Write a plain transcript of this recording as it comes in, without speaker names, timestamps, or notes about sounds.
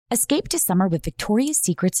Escape to summer with Victoria's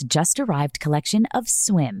Secret's just-arrived collection of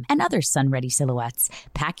swim and other sun-ready silhouettes.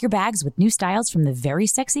 Pack your bags with new styles from the Very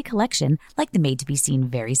Sexy collection, like the made-to-be-seen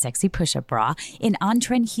Very Sexy push-up bra, in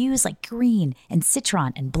on-trend hues like green and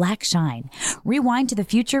citron and black shine. Rewind to the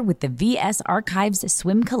future with the VS Archives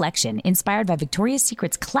swim collection, inspired by Victoria's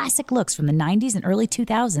Secret's classic looks from the 90s and early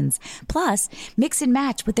 2000s. Plus, mix and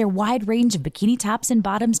match with their wide range of bikini tops and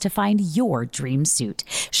bottoms to find your dream suit.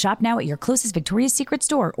 Shop now at your closest Victoria's Secret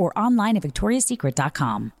store or online at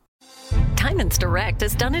victoriassecret.com. Diamonds Direct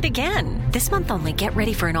has done it again. This month only, get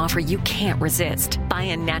ready for an offer you can't resist. Buy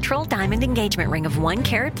a natural diamond engagement ring of 1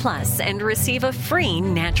 carat plus and receive a free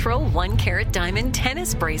natural 1 carat diamond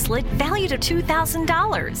tennis bracelet valued at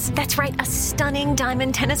 $2,000. That's right, a stunning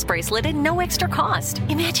diamond tennis bracelet at no extra cost.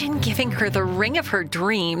 Imagine giving her the ring of her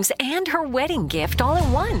dreams and her wedding gift all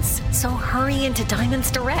at once. So hurry into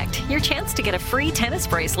Diamonds Direct. Your chance to get a free tennis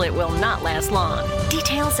bracelet will not last long.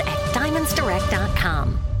 Details at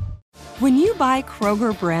diamondsdirect.com. When you buy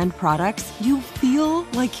Kroger brand products, you feel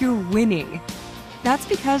like you're winning. That's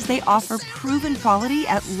because they offer proven quality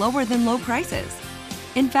at lower than low prices.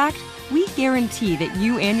 In fact, we guarantee that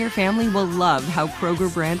you and your family will love how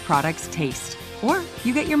Kroger brand products taste, or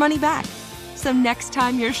you get your money back. So next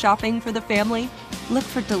time you're shopping for the family, look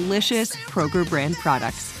for delicious Kroger brand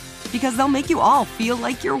products, because they'll make you all feel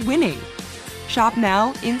like you're winning. Shop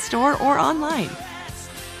now, in-store, or online.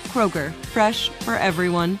 Kroger, fresh for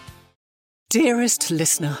everyone. Dearest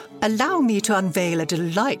listener, allow me to unveil a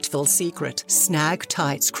delightful secret. Snag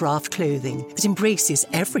Tights craft clothing that embraces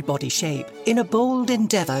every body shape. In a bold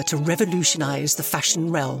endeavour to revolutionize the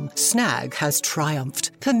fashion realm, Snag has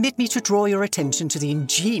triumphed. Permit me to draw your attention to the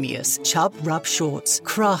ingenious Chub Rub shorts,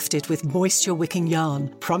 crafted with moisture-wicking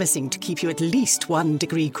yarn, promising to keep you at least 1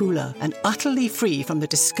 degree cooler and utterly free from the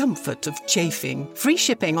discomfort of chafing. Free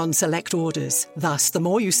shipping on select orders. Thus, the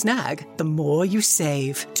more you snag, the more you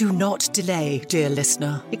save. Do not delay, dear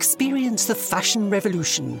listener. Experience the fashion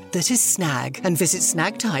revolution that is Snag and visit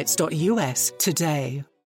snagtights.us today.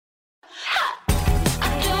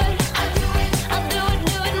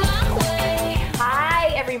 Hi,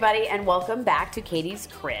 everybody, and welcome back to Katie's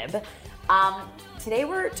Crib. Today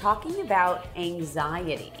we're talking about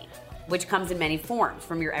anxiety, which comes in many forms,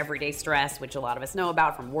 from your everyday stress, which a lot of us know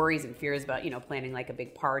about, from worries and fears about, planning like a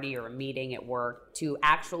big party or a meeting at work, to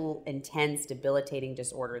actual intense, debilitating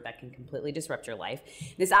disorder that can completely disrupt your life.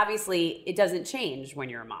 This obviously, it doesn't change when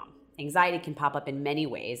you're a mom. Anxiety can pop up in many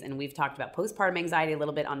ways, and we've talked about postpartum anxiety a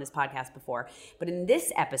little bit on this podcast before. But in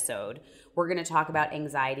this episode, we're going to talk about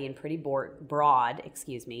anxiety in pretty broad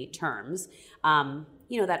terms.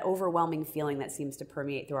 That overwhelming feeling that seems to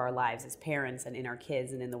permeate through our lives as parents and in our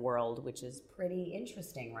kids and in the world, which is pretty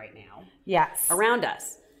interesting right now. Yes. Around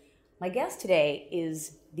us. My guest today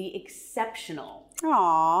is the exceptional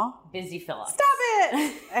Busy Phillips. Stop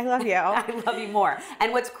it! I love you. I love you more.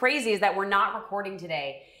 And what's crazy is that we're not recording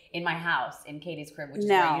today in my house, in Katie's crib, which is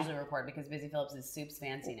where I usually record, because Busy Phillips is soups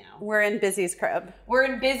fancy now. We're in Busy's crib. We're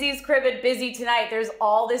in Busy's crib at Busy Tonight. There's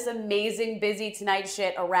all this amazing Busy Tonight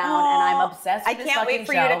shit around, and I'm obsessed with this I can't wait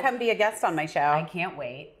for you to come be a guest on my show. I can't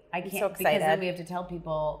wait. I'm so excited. Because then we have to tell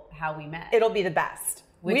people how we met. It'll be the best.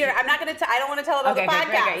 I'm not going to. I don't want to tell about the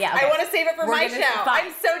podcast. Great. Yeah, okay. I want to save it for my show.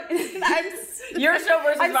 Your show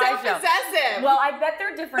versus I'm my so show. Possessive. Well, I bet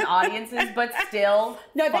they're different audiences, but still.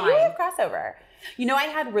 No, I bet you have crossover. I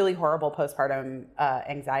had really horrible postpartum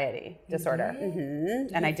anxiety disorder,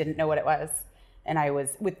 and I didn't know what it was. And I was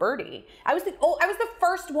with Birdie. I was the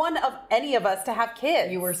first one of any of us to have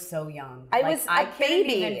kids. You were so young. I was a baby. I can't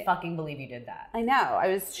even fucking believe you did that. I know. I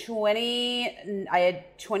was 20. I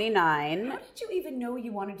had 29. How did you even know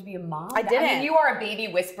you wanted to be a mom? I didn't. I mean, you are a baby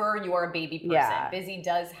whisperer. You are a baby person. Yeah. Busy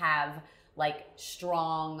does have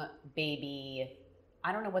strong baby.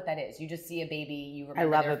 I don't know what that is. You just see a baby, you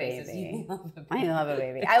remember their faces. I love a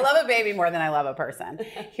baby. I love a baby more than I love a person.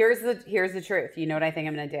 Here's the truth. You know what I think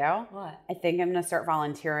I'm going to do? What? I think I'm going to start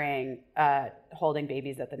volunteering holding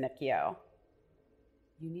babies at the NICU.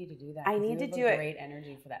 You need to do that. I need to do it. Great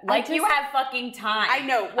energy for that. You have fucking time. I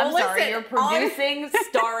know. Well, sorry. You're producing,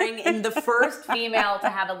 starring in the first female to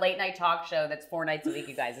have a late night talk show that's 4 nights a week,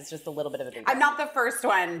 you guys. It's just a little bit of a big deal. I'm not the first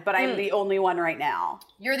one, but I'm the only one right now.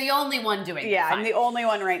 You're the only one doing it. Yeah, I'm the only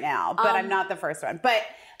one right now, but I'm not the first one. But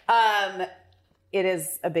it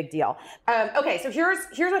is a big deal. Okay, so here's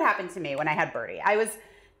what happened to me when I had Birdie. I was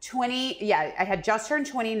 20. Yeah, I had just turned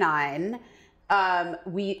 29.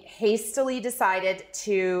 We hastily decided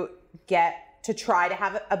to try to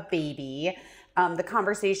have a baby. The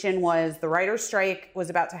conversation was the writer's strike was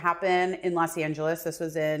about to happen in Los Angeles. This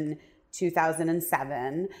was in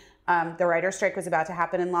 2007. The writer's strike was about to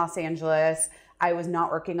happen in Los Angeles. I was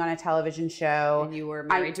not working on a television show. And you were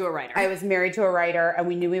married to a writer. I was married to a writer, and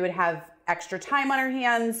we knew we would have extra time on our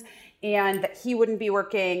hands, and that he wouldn't be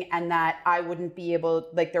working, and that I wouldn't be able,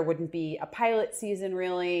 like there wouldn't be a pilot season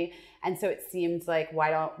really. And so it seemed like, why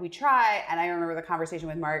don't we try? And I remember the conversation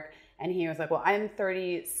with Mark, and he was like, well, I'm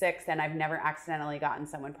 36 and I've never accidentally gotten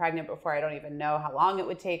someone pregnant before. I don't even know how long it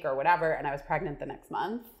would take or whatever. And I was pregnant the next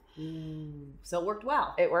month. So it worked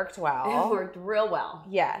well. It worked well. It worked real well.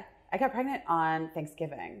 Yeah. I got pregnant on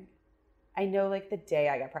Thanksgiving. I know like the day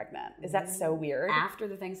I got pregnant. Is that so weird? After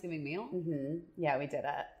the Thanksgiving meal? Mm-hmm. Yeah, we did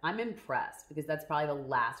it. I'm impressed because that's probably the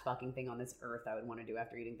last fucking thing on this earth I would want to do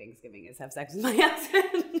after eating Thanksgiving is have sex with my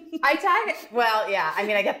husband. Well, yeah, I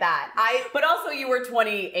mean, I get that. But also you were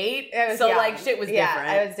 28, was so young. like shit was different.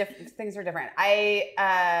 Yeah, it was different. Things were different. I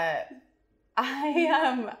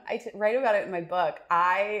write about it in my book.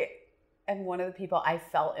 I am one of the people, I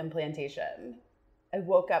felt implantation. I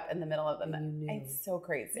woke up in the middle of the night. It's so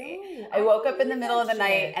crazy. No, I woke up in the middle of the shit.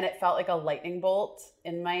 night and it felt like a lightning bolt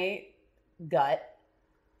in my gut.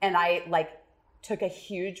 And I like took a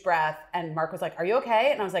huge breath and Mark was like, "Are you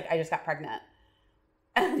okay?" And I was like, "I just got pregnant."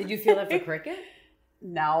 Did you feel it for Cricket?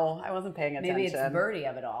 No, I wasn't paying attention. Maybe it's Birdie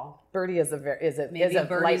of it all. Birdie is a Maybe Birdie's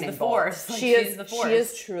lightning the bolt. force. Like, She she's the force.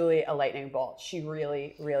 is truly a lightning bolt. She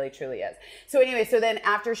really, really, truly is. So anyway, so then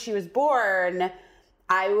after she was born,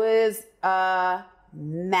 I was a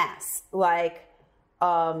mess. Like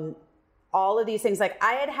all of these things. Like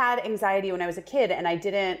I had anxiety when I was a kid, and I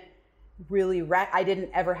didn't really I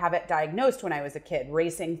didn't ever have it diagnosed when I was a kid.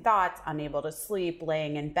 Racing thoughts, unable to sleep,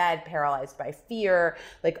 laying in bed, paralyzed by fear,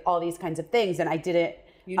 like all these kinds of things. And I didn't.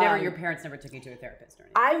 Your parents never took you to a therapist or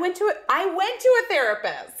anything. I went to a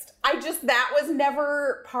therapist. That was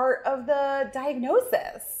never part of the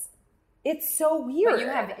diagnosis. It's so weird. But you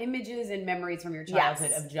have images and memories from your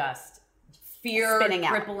childhood of just fear, spinning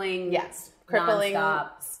out. crippling, crippling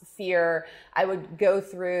nonstop. fear. I would go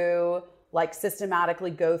through, like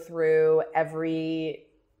systematically go through every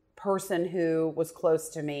person who was close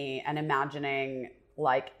to me and imagining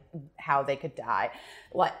like how they could die.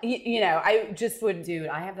 Like, I just would. Dude,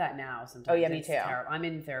 I have that now sometimes. Oh yeah, me It's too. terrible. I'm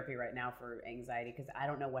in therapy right now for anxiety because I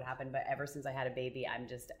don't know what happened, but ever since I had a baby,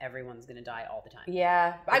 everyone's going to die all the time.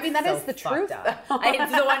 Yeah. I mean, that is the truth. It's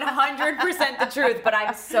 100% the truth, but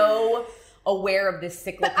I'm so aware of this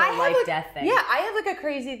cyclical life-death thing. Yeah, I have like a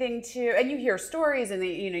crazy thing too, and you hear stories, and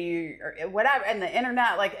whatever, and the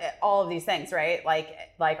internet, like all of these things, right? Like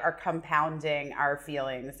are compounding our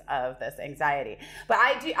feelings of this anxiety. But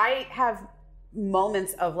I have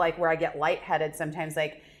moments of like where I get lightheaded sometimes.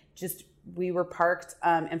 Like we were parked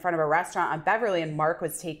in front of a restaurant on Beverly, and Mark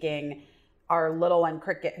was taking our little one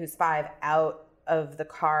Cricket, who's 5, out of the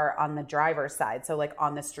car on the driver's side, so like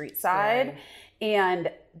on the street side. And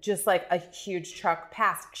just like a huge truck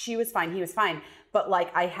passed. She was fine, he was fine. But like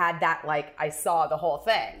I had that, like I saw the whole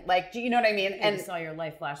thing. Like, do you know what I mean? And you saw your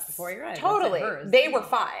life flash before your eyes. Totally. They were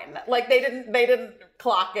fine. Like they didn't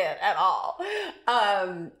clock it at all.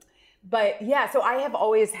 But yeah, so I have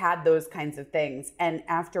always had those kinds of things. And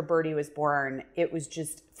after Birdie was born, it was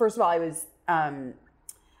just, first of all,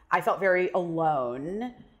 I felt very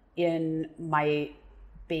alone in my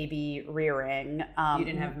baby rearing. You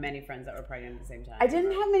didn't have many friends that were pregnant at the same time. I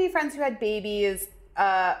didn't have many friends who had babies.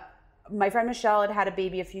 My friend Michelle had a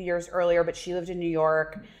baby a few years earlier, but she lived in New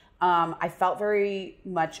York. I felt very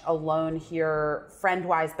much alone here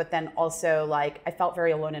friend-wise, but then also like I felt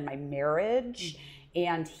very alone in my marriage.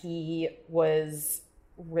 And he was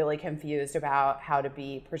really confused about how to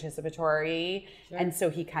be participatory. Sure. And so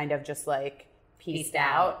he kind of just like pieced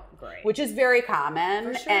out. Great. Which is very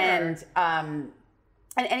common. For sure.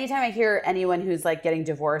 And anytime I hear anyone who's like getting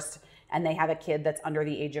divorced and they have a kid that's under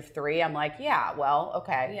the age of 3, I'm like, yeah, well,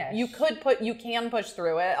 okay. Yeah. You can push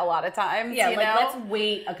through it a lot of times. Yeah, let's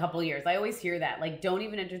wait a couple years. I always hear that. Like, don't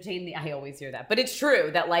even entertain I always hear that. But it's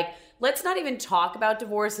true that like, let's not even talk about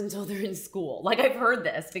divorce until they're in school. Like I've heard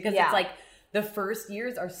this because it's like the first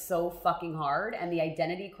years are so fucking hard, and the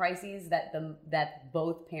identity crises that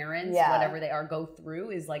both parents, whatever they are, go through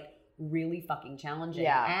is like really fucking challenging.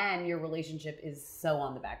 Yeah. And your relationship is so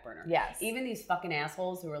on the back burner. Yes. Even these fucking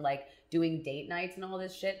assholes who are like doing date nights and all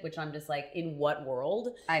this shit, which I'm just like, in what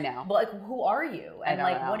world? I know. But like, who are you? And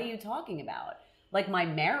like, what are you talking about? Like my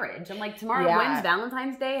marriage. I'm like, tomorrow, when's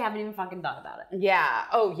Valentine's Day? Haven't even fucking thought about it. Yeah.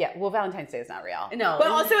 Oh yeah. Well, Valentine's Day is not real. No. But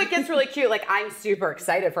also it gets really cute. Like I'm super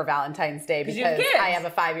excited for Valentine's Day because I have a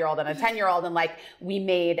 5-year-old and a 10-year-old, and like we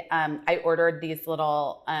made, I ordered these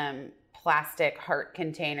little, plastic heart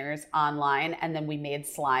containers online, and then we made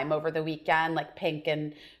slime over the weekend, like pink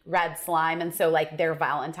and red slime, and so like their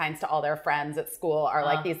Valentines to all their friends at school are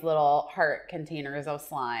like these little heart containers of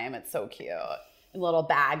slime. It's so cute. little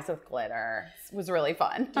bags with glitter. It was really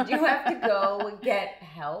fun. Did you have to go get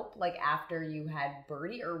help like after you had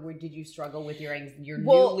Birdie, or did you struggle with your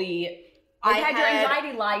newly? Your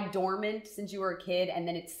anxiety lie dormant since you were a kid, and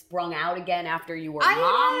then it sprung out again after you were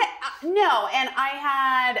mom? No, and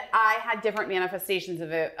I had different manifestations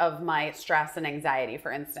of my stress and anxiety.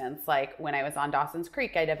 For instance, like when I was on Dawson's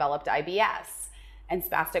Creek, I developed IBS and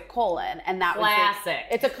spastic colon, and that classic.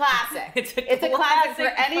 It's a classic. It's a classic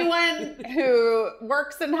for anyone who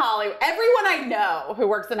works in Hollywood. Everyone I know who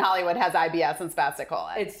works in Hollywood has IBS and spastic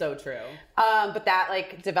colon. It's so true. But that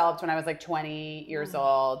like developed when I was like 20 years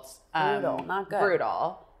old. Brutal, not good.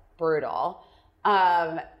 Brutal.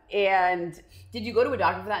 And did you go to a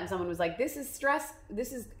doctor for that and someone was like, this is stress,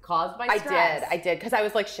 this is caused by stress? I did, because I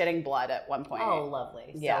was like shitting blood at one point. Oh,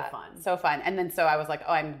 lovely. Yeah, so fun. And then so I was like,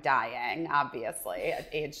 oh, I'm dying, obviously, at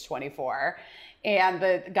age 24. And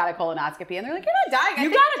got a colonoscopy, and they're like, you're not dying.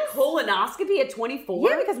 You got a colonoscopy at 24?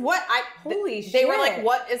 Yeah, because holy shit. They were like,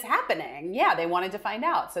 what is happening? Yeah, they wanted to find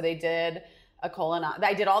out. So they did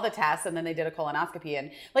I did all the tests, and then they did a colonoscopy.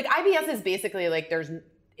 And like IBS is basically like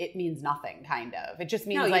it means nothing, kind of. It just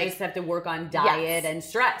means you like just have to work on diet and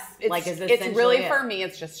stress. It's really for me,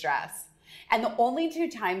 it's just stress. And the only 2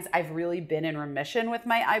 times I've really been in remission with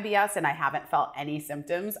my IBS and I haven't felt any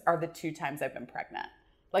symptoms are the 2 times I've been pregnant.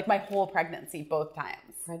 Like my whole pregnancy, both times.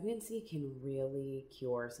 Pregnancy can really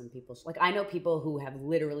cure some people. Like I know people who have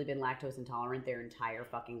literally been lactose intolerant their entire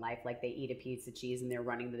fucking life. Like they eat a piece of cheese and they're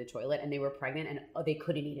running to the toilet, and they were pregnant and they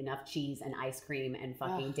couldn't eat enough cheese and ice cream and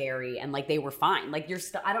fucking dairy, and like they were fine. Like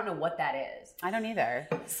I don't know what that is. I don't either.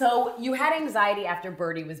 So you had anxiety after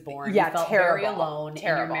Birdie was born. Yeah, you felt very alone in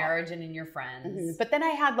your marriage and in your friends. Mm-hmm. But then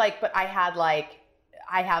I have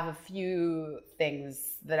a few things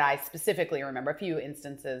that I specifically remember, a few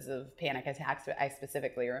instances of panic attacks that I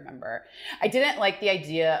specifically remember. I didn't like the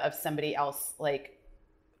idea of somebody else like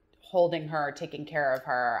holding her, taking care of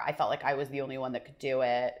her. I felt like I was the only one that could do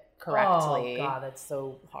it correctly. Oh God, that's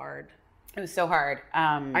so hard. It was so hard.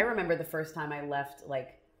 I remember the first time I left,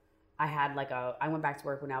 like I went back to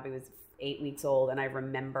work when Albie was 8 weeks old, and I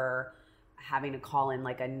remember having to call in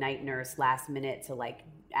like a night nurse last minute to like,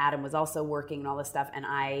 Adam was also working and all this stuff, and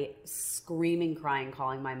I screaming, crying,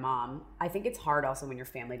 calling my mom. I think it's hard also when your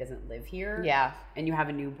family doesn't live here. Yeah. And you have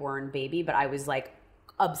a newborn baby, but I was like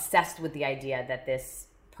obsessed with the idea that this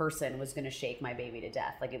person was going to shake my baby to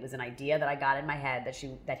death. Like it was an idea that I got in my head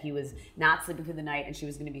that he was not sleeping through the night, and she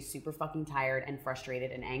was going to be super fucking tired and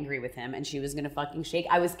frustrated and angry with him, and she was going to fucking shake.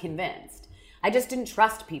 I was convinced. I just didn't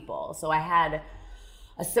trust people. So I had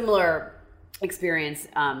a similar experience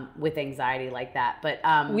with anxiety like that. But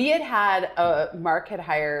Mark had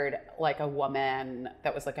hired like a woman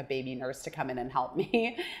that was like a baby nurse to come in and help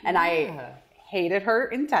me, and I hated her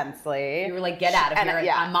intensely. You were like, get out of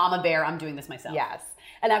here. I'm Mama Bear. I'm doing this myself. Yes.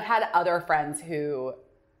 And I've had other friends who,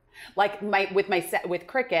 like with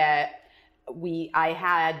Cricket, I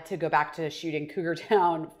had to go back to shooting Cougar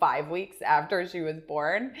Town 5 weeks after she was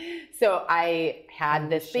born. So I had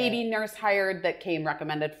this baby nurse hired that came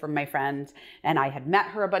recommended from my friend, and I had met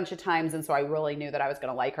her a bunch of times, and so I really knew that I was going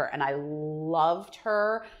to like her, and I loved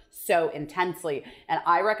her so intensely. And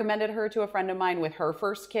I recommended her to a friend of mine with her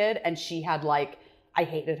first kid, and she had like, I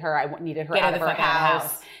hated her. I needed her out of her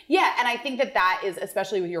house. Yeah, and I think that is,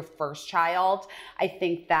 especially with your first child, I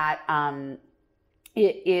think that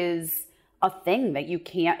it is a thing that you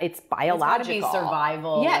can't, it's biological. It's gotta be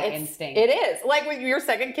survival instinct. It is. Like when your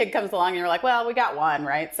second kid comes along and you're like, well, we got one,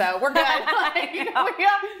 right? So we're good. Like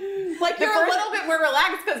you're a little bit more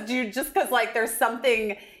relaxed because like there's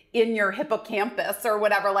something in your hippocampus or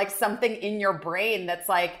whatever, like something in your brain that's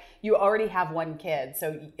like, you already have one kid,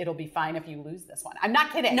 so it'll be fine if you lose this one. I'm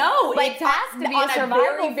not kidding. No, like, it has to be on a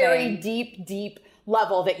survival very deep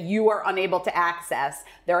level that you are unable to access.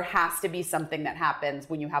 There has to be something that happens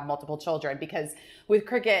when you have multiple children, because with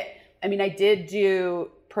Cricket, I mean, I did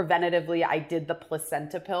do preventatively, I did the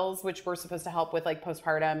placenta pills, which were supposed to help with like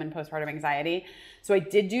postpartum and postpartum anxiety. So I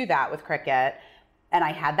did do that with Cricket, and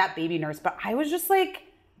I had that baby nurse, but I was just like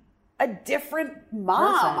a different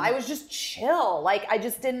mom. I was just chill. Like I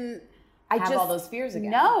just didn't have all those fears again.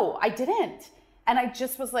 No, I didn't. And I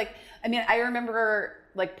just was like, I mean, I remember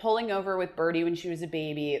like pulling over with Birdie when she was a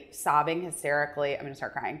baby, sobbing hysterically. I'm going to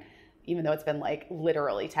start crying, even though it's been like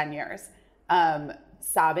literally 10 years.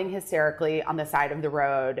 Sobbing hysterically on the side of the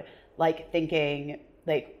road, like thinking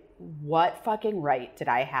like, what fucking right did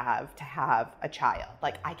I have to have a child?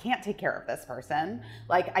 Like, I can't take care of this person.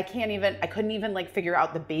 Like, I couldn't even like figure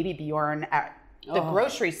out the baby Bjorn at the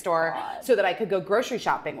grocery store so that I could go grocery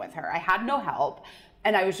shopping with her. I had no help.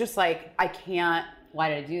 And I was just like, I can't Why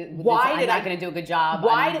did I do? I'm not going to do a good job.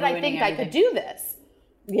 Why did I think I could do this?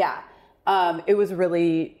 Yeah, it was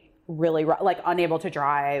really, really like unable to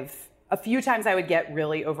drive. A few times I would get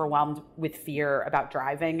really overwhelmed with fear about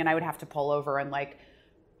driving, and I would have to pull over and like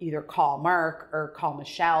either call Mark or call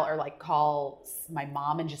Michelle or like call my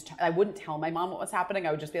mom and just I wouldn't tell my mom what was happening.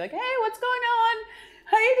 I would just be like, hey, what's going on?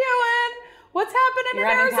 How you doing? What's happening You're in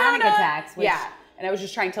having Arizona? panic attacks. Which, yeah. And I was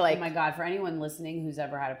just trying to like, oh my God, for anyone listening who's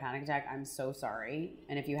ever had a panic attack, I'm so sorry.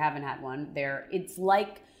 And if you haven't had one, it's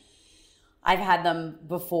like, I've had them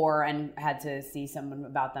before and had to see someone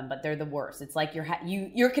about them, but they're the worst. It's like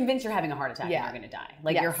you're convinced you're having a heart attack and you're going to die.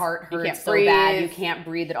 Like your heart hurts so bad, you can't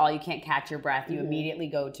breathe at all, you can't catch your breath. You immediately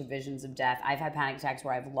go to visions of death. I've had panic attacks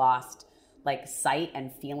where I've lost like sight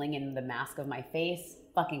and feeling in the mask of my face.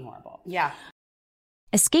 Fucking horrible. Yeah.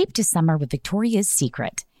 Escape to summer with Victoria's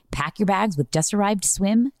Secret. Pack your bags with just-arrived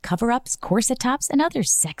swim, cover-ups, corset tops, and other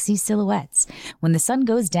sexy silhouettes. When the sun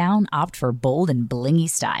goes down, opt for bold and blingy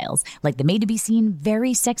styles, like the made-to-be-seen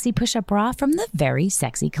Very Sexy Push-Up Bra from the Very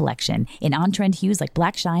Sexy collection, in on-trend hues like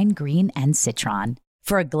black shine, green, and citron.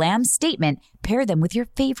 For a glam statement, pair them with your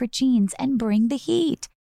favorite jeans and bring the heat.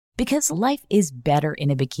 Because life is better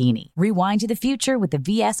in a bikini. Rewind to the future with the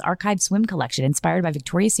VS Archive Swim Collection inspired by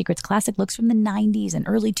Victoria's Secret's classic looks from the 90s and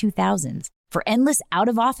early 2000s. For endless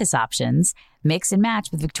out-of-office options, mix and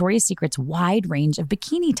match with Victoria's Secret's wide range of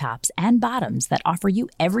bikini tops and bottoms that offer you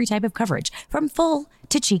every type of coverage, from full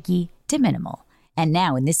to cheeky to minimal. And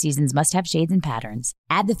now in this season's must-have shades and patterns,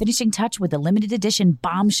 add the finishing touch with the limited edition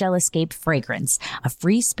Bombshell Escape fragrance, a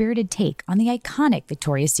free-spirited take on the iconic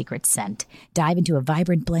Victoria's Secret scent. Dive into a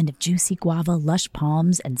vibrant blend of juicy guava, lush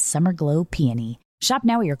palms, and summer glow peony. Shop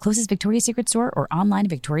now at your closest Victoria's Secret store or online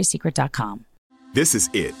at victoriassecret.com. This is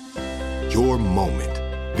it. Your moment.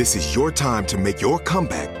 This is your time to make your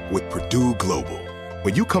comeback with Purdue Global.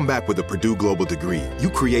 When you come back with a Purdue Global degree, you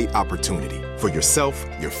create opportunity for yourself,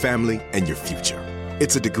 your family, and your future.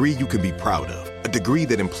 It's a degree you can be proud of, a degree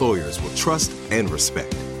that employers will trust and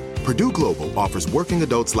respect. Purdue Global offers working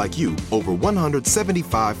adults like you over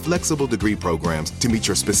 175 flexible degree programs to meet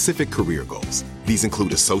your specific career goals. These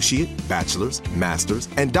include associate, bachelor's, master's,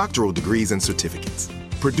 and doctoral degrees and certificates.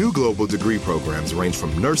 Purdue Global degree programs range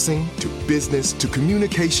from nursing to business to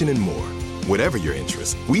communication and more. Whatever your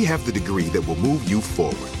interest, we have the degree that will move you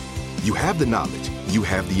forward. You have the knowledge, you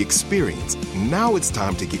have the experience. Now it's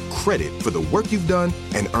time to get credit for the work you've done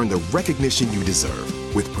and earn the recognition you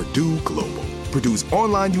deserve with Purdue Global, Purdue's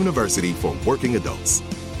online university for working adults.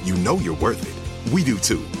 You know you're worth it. We do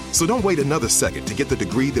too. So don't wait another second to get the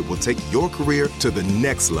degree that will take your career to the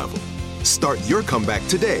next level. Start your comeback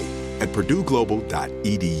today at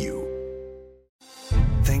purdueglobal.edu.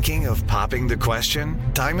 Thinking of popping the question?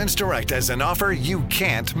 Diamonds Direct has an offer you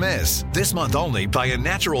can't miss. This month only, buy a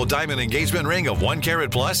natural diamond engagement ring of 1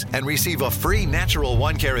 carat plus and receive a free natural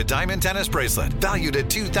 1 carat diamond tennis bracelet valued at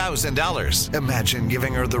 $2,000. Imagine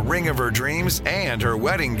giving her the ring of her dreams and her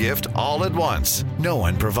wedding gift all at once. No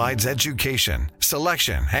one provides education,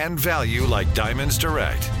 selection, and value like Diamonds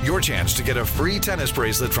Direct. Your chance to get a free tennis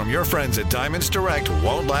bracelet from your friends at Diamonds Direct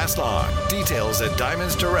won't last long. Details at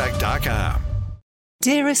diamondsdirect.com.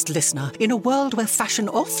 Dearest listener, in a world where fashion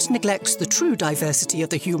oft neglects the true diversity of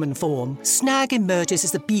the human form, Snag emerges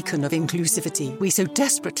as the beacon of inclusivity we so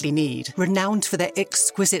desperately need. Renowned for their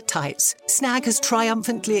exquisite tights, Snag has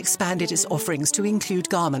triumphantly expanded its offerings to include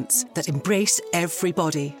garments that embrace every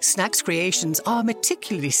body. Snag's creations are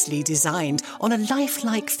meticulously designed on a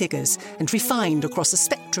lifelike figures and refined across a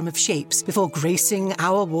spectrum of shapes before gracing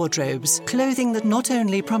our wardrobes. Clothing that not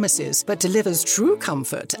only promises but delivers true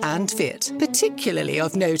comfort and fit. Particularly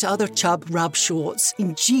of note are the Chub Rub shorts,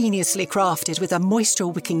 ingeniously crafted with a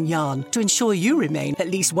moisture-wicking yarn to ensure you remain at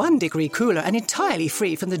least 1 degree cooler and entirely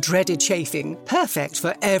free from the dreaded chafing. Perfect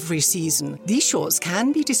for every season. These shorts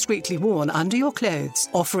can be discreetly worn under your clothes,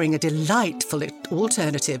 offering a delightful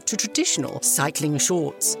alternative to traditional cycling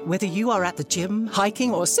shorts. Whether you are at the gym,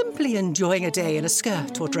 hiking, or simply enjoying a day in a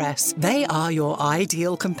skirt or dress, they are your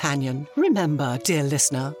ideal companion. Remember, dear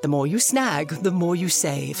listener, the more you snag, the more you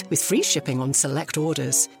save, with free shipping on select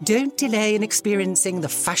orders. Don't delay in experiencing the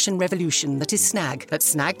fashion revolution that is Snag at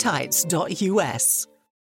snagtights.us.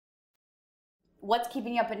 What's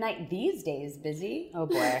keeping you up at night these days, Busy? Oh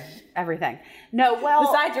boy, everything. No,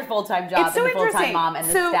 well, besides your full-time job it's so and full-time interesting. mom and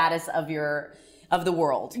the status of the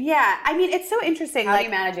world. Yeah, I mean, it's so interesting. How do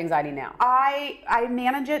you manage anxiety now? I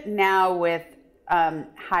manage it now with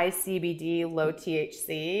high CBD, low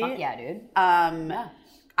THC. Fuck yeah, dude. Yeah.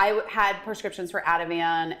 I had prescriptions for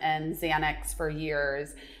Ativan and Xanax for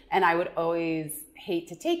years, and I would always hate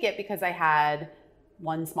to take it because I had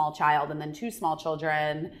one small child and then 2 small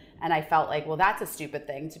children. And I felt like, well, that's a stupid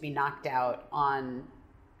thing to be knocked out on.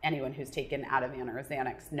 Anyone who's taken Ativan or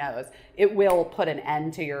Xanax knows it will put an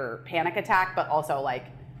end to your panic attack, but also like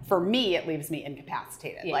for me, it leaves me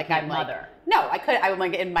incapacitated. Yeah, like I'm mother. No, I'm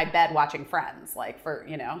like in my bed watching Friends, like for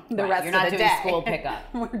the rest You're not of the doing day. school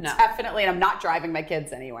pickup. Definitely, and I'm not driving my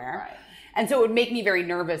kids anywhere. Right. And so it would make me very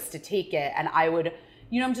nervous to take it, and I would,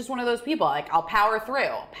 I'm just one of those people. Like I'll power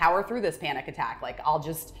through this panic attack. Like I'll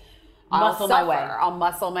muscle my way. I'll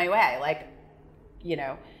muscle my way. Like,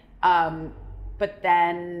 but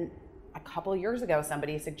then a couple years ago,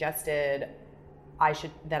 somebody suggested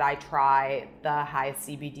that I try the high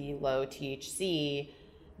CBD, low THC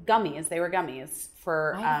gummies. They were gummies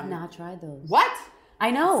for. I have not tried those. What? I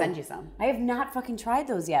know. I'll send you some. I have not fucking tried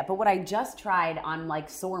those yet. But what I just tried on like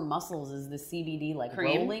sore muscles is the CBD like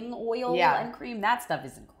cream? Rolling oil and cream. That stuff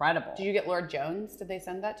is incredible. Did you get Lord Jones? Did they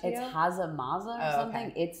send that to you? It's Hazamaza or something.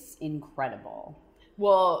 Okay. It's incredible.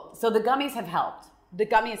 Well, so the gummies have helped. The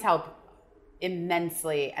gummies help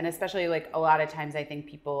immensely, and especially like a lot of times I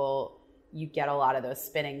think you get a lot of those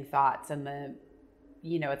spinning thoughts and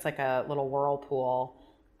it's like a little whirlpool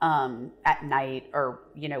at night or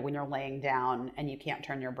when you're laying down and you can't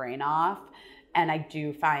turn your brain off. And I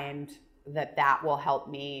do find that will help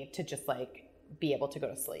me to just like be able to go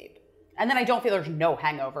to sleep. And then I don't feel there's no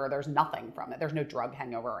hangover. There's nothing from it. There's no drug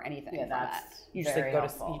hangover or anything from it. You just like go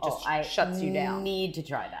to, shuts you down. I need to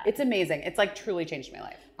try that. It's amazing. It's like truly changed my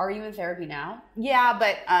life. Are you in therapy now? Yeah,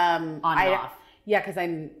 but on and off. Yeah, because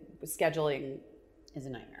I'm scheduling is a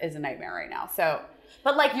nightmare. Is a nightmare right now. So,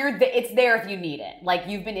 but like it's there if you need it. Like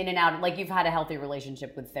you've been in and out. Like you've had a healthy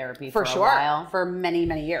relationship with therapy for sure, a while. For many,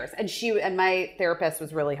 many years. And my therapist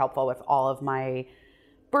was really helpful with all of my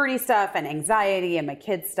Birdie stuff and anxiety and my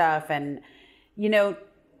kids stuff. And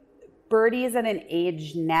Birdie is at an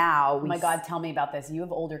age now. Oh my God, tell me about this. You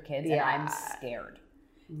have older kids and I'm scared.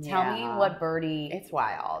 Tell me what Birdie. It's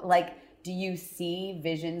wild. Like, do you see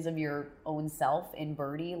visions of your own self in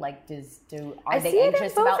Birdie? Like, are they see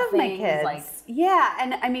anxious it in both about of things? My kids. Like, yeah,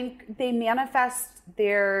 and I mean, they manifest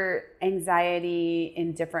their anxiety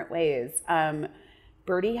in different ways.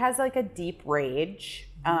 Birdie has like a deep rage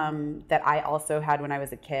that I also had when I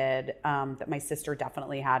was a kid. That my sister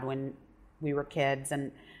definitely had when we were kids,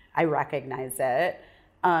 and I recognize it.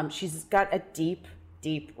 She's got a deep,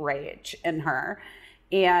 deep rage in her,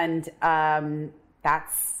 and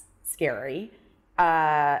that's scary.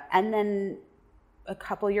 And then a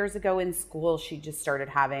couple years ago in school, she just started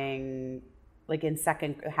having, like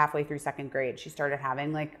halfway through second grade, she started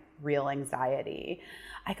having like real anxiety.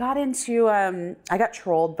 I got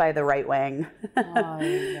trolled by the right wing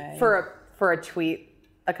for a tweet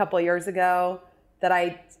a couple years ago that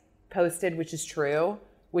I posted, which was true,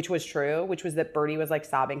 which was that Birdie was like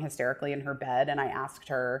sobbing hysterically in her bed, and I asked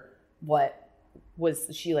her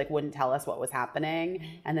she like wouldn't tell us what was happening,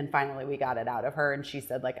 and then finally we got it out of her, and she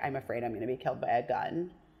said like, I'm afraid I'm going to be killed by a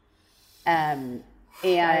gun. And I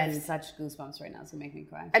have such goosebumps right now, so make me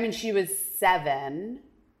cry. I mean, she was 7.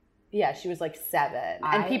 Yeah, she was like 7,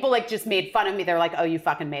 and people like just made fun of me. They're like, "Oh, you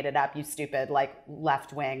fucking made it up, you stupid like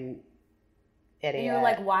left wing idiot." And you're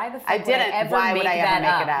like, "Why the fuck I didn't. would I ever why make would I that ever make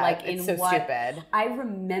up? it up? Like, it's in so what?" stupid. I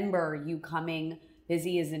remember you coming.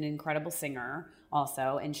 Busy is an incredible singer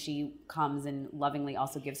also, and she comes and lovingly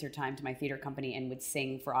also gives her time to my theater company and would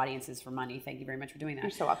sing for audiences for money. Thank you very much for doing that.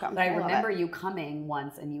 You're so welcome. But I remember you coming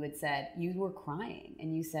once, and you had said you were crying,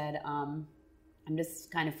 and you said, I'm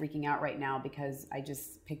just kind of freaking out right now because I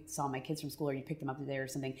just saw my kids from school, or you picked them up today or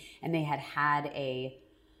something, and they had a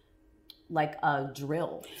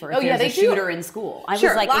drill for if there's a shooter in school. I was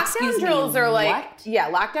like, lockdown excuse drills me, are like, what?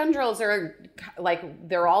 Yeah, lockdown drills are like,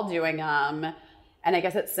 they're all doing them. And I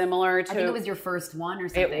guess it's similar to... I think it was your first one or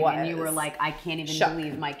something. It was. And you were like, I can't even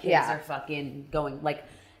believe my kids are fucking going... Like,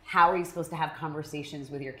 how are you supposed to have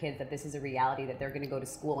conversations with your kids that this is a reality, that they're going to go to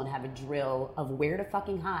school and have a drill of where to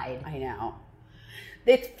fucking hide? I know.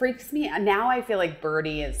 It freaks me. Now I feel like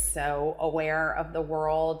Birdie is so aware of the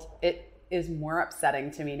world. It is more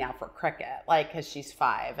upsetting to me now for Cricket, like, because she's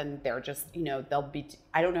 5 and they're just, they'll be...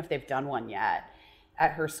 I don't know if they've done one yet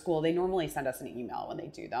at her school. They normally send us an email when they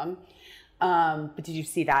do them. But did you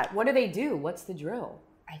see that? What do they do? What's the drill?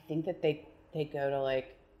 I think that they go to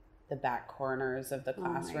like the back corners of the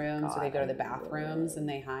classrooms, or they go to the bathrooms and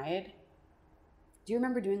they hide. Do you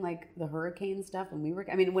remember doing like the hurricane stuff when we were?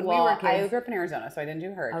 I mean, when we Well, were kids. I grew up in Arizona, so I didn't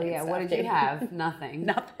do hurricane Oh yeah, stuff. what did you have? Nothing.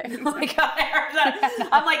 Nothing. Oh my God, Arizona.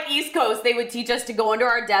 I'm like East Coast. They would teach us to go under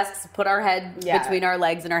our desks, put our head between our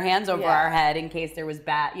legs and our hands over our head in case there was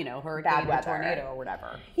hurricane or tornado or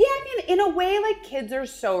whatever. Yeah, I mean, in a way, like kids are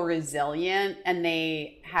so resilient, and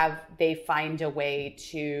they find a way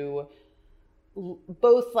to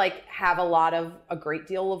both like have a great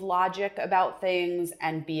deal of logic about things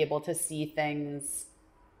and be able to see things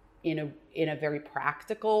in a very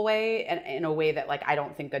practical way, and in a way that like I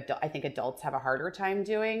think adults have a harder time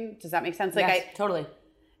doing. Does that make sense? Like yes, totally.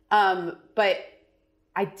 But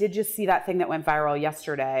I did just see that thing that went viral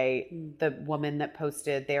yesterday. The woman that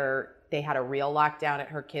posted they had a real lockdown at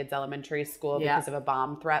her kid's elementary school because of a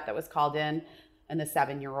bomb threat that was called in, and the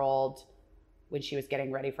 7-year-old, when she was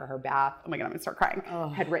getting ready for her bath, oh my God, I'm gonna start crying,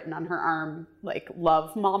 had written on her arm, like,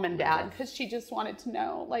 love mom and dad, because she just wanted to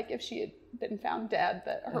know, like, if she had been found dead,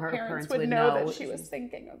 that her parents would know that she was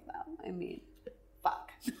thinking of them. I mean,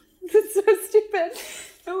 fuck. It's so stupid.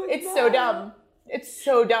 It's so dumb. It's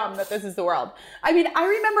so dumb that this is the world. I mean, I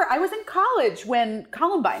remember I was in college when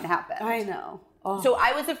Columbine happened. I know. Oh. So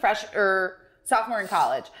I was a sophomore in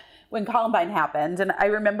college when Columbine happened, and I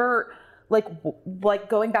remember like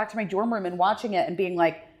going back to my dorm room and watching it and being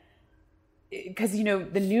like, because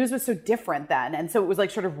the news was so different then, and so it was like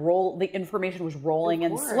sort of the information was rolling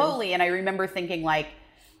in slowly, and I remember thinking like,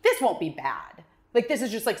 this won't be bad, like this is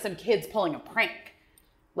just like some kids pulling a prank,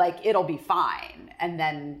 like it'll be fine. And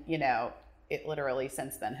then it literally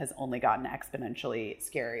since then has only gotten exponentially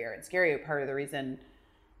scarier and scarier. Part of the reason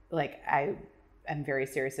like I am very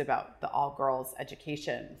serious about the all girls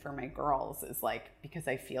education for my girls is like because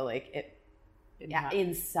I feel like it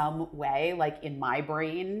in some way, like in my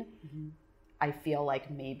brain, I feel like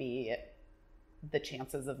maybe the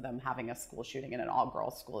chances of them having a school shooting in an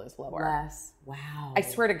all-girls school is lower. Less. Wow. I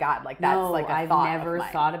swear to God, like that's like a I've thought never of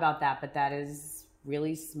mine. thought about that, but that is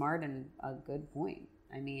really smart and a good point.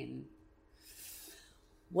 I mean,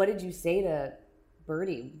 what did you say to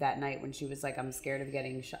Birdie that night when she was like, I'm scared of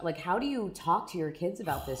getting shot? Like, how do you talk to your kids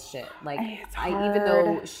about this shit? Like, even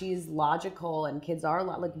though she's logical and kids are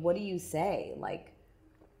like, what do you say? Like,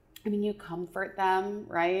 I mean, you comfort them,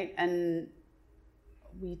 right? And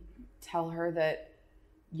we tell her that,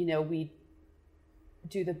 we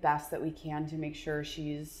do the best that we can to make sure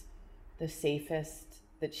she's the safest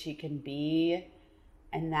that she can be,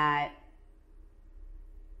 and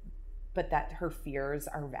but that her fears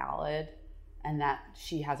are valid, and that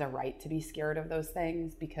she has a right to be scared of those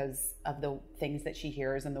things because of the things that she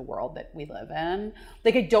hears in the world that we live in.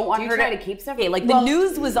 Like, I don't want her to keep stuff. Like, the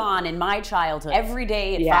news was on in my childhood every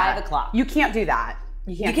day at 5 o'clock. You can't do that.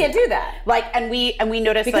 You can't do that. Like, and we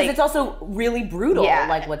noticed because it's also really brutal.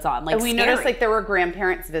 Like what's on. Like, and we noticed like there were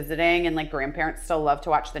grandparents visiting, and like grandparents still love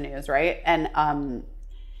to watch the news, right? And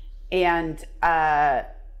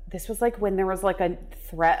this was like when there was like a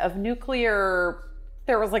threat of nuclear.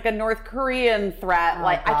 There was like a North Korean threat.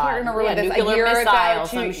 I can't remember what it is. A year ago,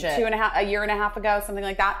 a year and a half ago, something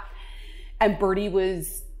like that. And Birdie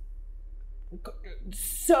was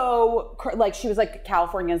so like, she was like,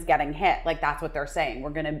 California's getting hit. Like, that's what they're saying.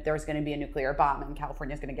 There's gonna be a nuclear bomb and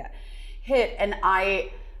California's gonna get hit. And I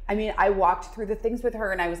walked through the things with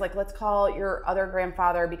her, and I was like, let's call your other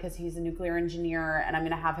grandfather because he's a nuclear engineer, and I'm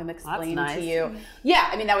going to have him explain to you. Yeah,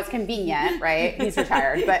 I mean, that was convenient, right? He's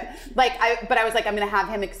retired. But I was like, I'm going to have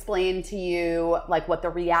him explain to you like what the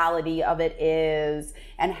reality of it is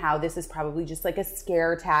and how this is probably just like a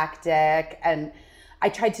scare tactic. And I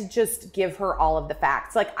tried to just give her all of the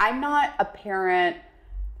facts. Like, I'm not a parent.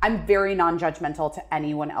 I'm very non-judgmental to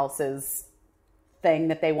anyone else's thing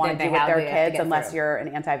that they want to do with their kids, unless you're an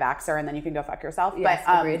anti-vaxxer, and then you can go fuck yourself. Yes,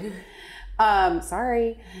 but agreed.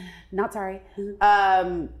 Sorry, not sorry.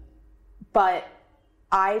 But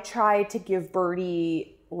I try to give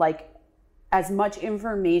Birdie like as much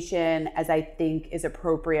information as I think is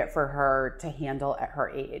appropriate for her to handle at her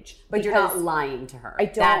age. But you're not lying to her.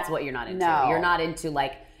 That's what you're not into. No. You're not into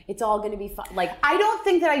like, it's all going to be fun. Like, I don't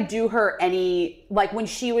think that I do her any, like when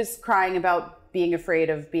she was crying about being afraid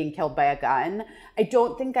of being killed by a gun, I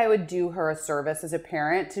don't think I would do her a service as a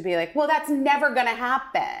parent to be like, well, that's never gonna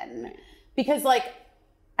happen. Because like,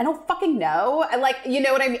 I don't fucking know. You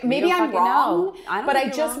know what I mean? Maybe I'm wrong, but I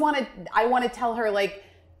just want to tell her, like,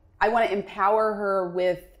 I want to empower her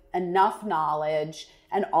with enough knowledge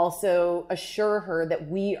and also assure her that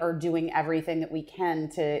we are doing everything that we can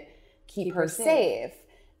to keep her safe.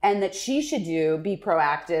 And that she should be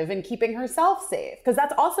proactive in keeping herself safe. Because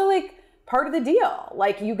that's also like, part of the deal.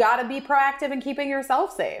 Like, you got to be proactive in keeping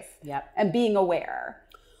yourself safe. Yep. And being aware.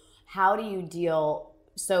 How do you deal?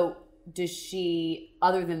 So does she,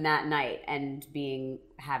 other than that night and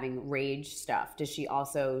having rage stuff, does she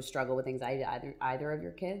also struggle with anxiety, either of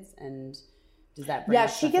your kids? And does that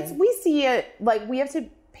bring we see it, like, we have to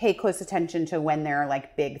pay close attention to when there are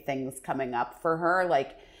like big things coming up for her.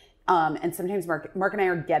 Like, and sometimes Mark and I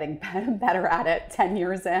are getting better at it 10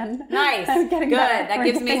 years in. Nice. Good. That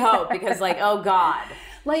gives me hope because, like, oh God.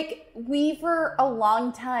 Like, for a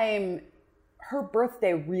long time, her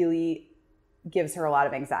birthday really gives her a lot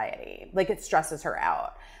of anxiety. Like, it stresses her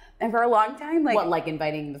out. And for a long time, like... What, like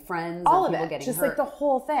inviting the friends? All or of people it. Getting just hurt? like the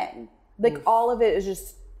whole thing. Like, all of it is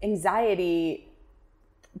just anxiety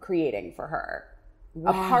creating for her.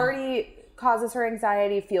 Wow. A party causes her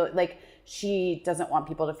anxiety, like she doesn't want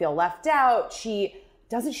people to feel left out. She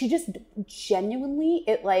just genuinely,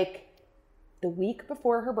 the week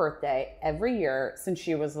before her birthday, every year since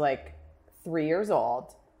she was like 3 years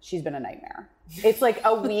old, she's been a nightmare. It's like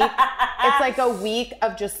a week,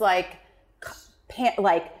 of just like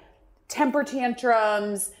temper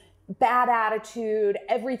tantrums, bad attitude,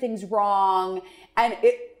 everything's wrong. And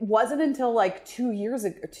it wasn't until like 2 years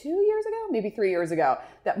ago, maybe 3 years ago,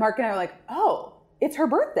 that Mark and I were like, oh, it's her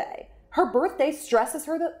birthday. Her birthday stresses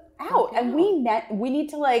her out. And we need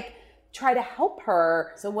to like try to help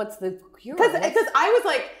her. So what's the cure? Because I was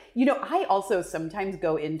like, I also sometimes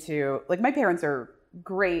go into, like, my parents are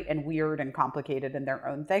great and weird and complicated in their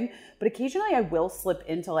own thing, but occasionally I will slip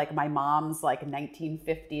into like my mom's like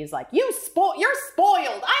 1950s, like, you're spoiled,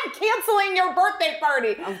 I'm canceling your birthday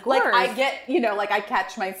party. Of course. Like, I get, like, I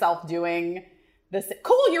catch myself doing this,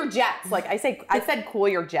 cool your jets. Like, I said cool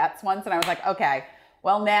your jets once, and I was like, okay,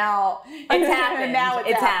 well, now it's happened. Now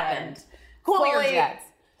it's happened. Cool your jets.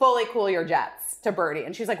 Fully cool your jets to Birdie.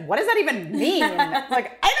 And she's like, what does that even mean?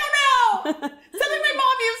 Like, I don't know. Something my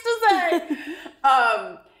mom used to say.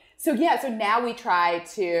 So now we try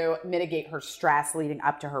to mitigate her stress leading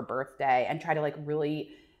up to her birthday and try to like really,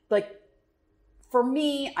 like, for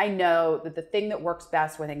me, I know that the thing that works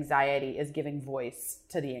best with anxiety is giving voice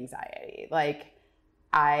to the anxiety. Like,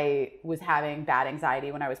 I was having bad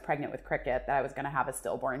anxiety when I was pregnant with Cricket that I was going to have a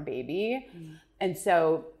stillborn baby. Mm. And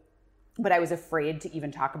so, but I was afraid to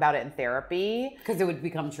even talk about it in therapy. Because it would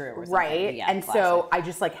become true or something. Right. Yeah, and classic. So I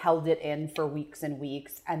just like held it in for weeks and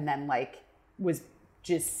weeks, and then like was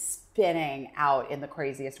just spinning out in the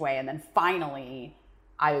craziest way. And then finally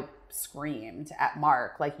I screamed at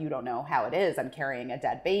Mark, like, you don't know how it is. I'm carrying a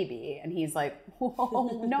dead baby. And he's like,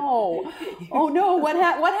 oh no, what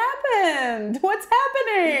happened? What's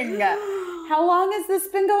happening? How long has this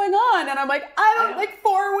been going on? And I'm like, like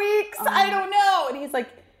 4 weeks. I don't know. And he's like,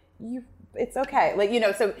 it's okay. Like,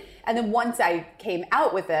 so, and then once I came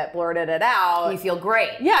out with it, blurted it out. You feel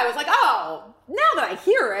great. Yeah. I was like, oh, now that I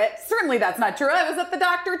hear it, certainly that's not true. I was at the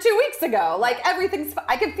doctor 2 weeks ago. Like, I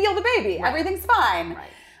can feel the baby. Right. Everything's fine. Right.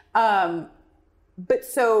 But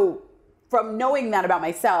so from knowing that about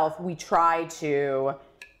myself, we try to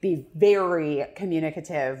be very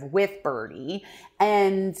communicative with Birdie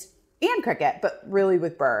and Cricket, but really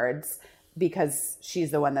with Birds, because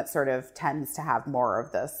she's the one that sort of tends to have more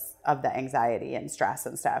of the anxiety and stress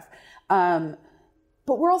and stuff.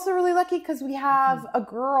 But we're also really lucky because we have a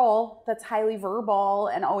girl that's highly verbal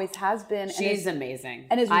and always has been. She's amazing.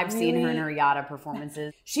 And I've seen her in her Yada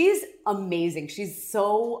performances. She's amazing. She's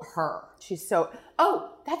so her.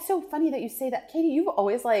 Oh, that's so funny that you say that. Katie, you've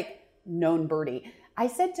always like known Birdie. I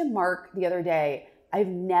said to Mark the other day, I've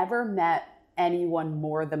never met anyone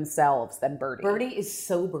more themselves than Birdie. Birdie is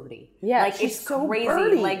so Birdie. Yeah, like, she's it's so crazy.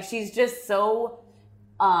 Birdie. Like, she's just so...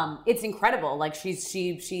 it's incredible. Like,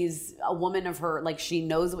 she's a woman of her, like, she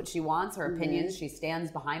knows what she wants, her opinions, she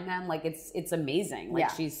stands behind them. Like, it's amazing.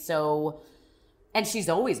 Like, she's so, and she's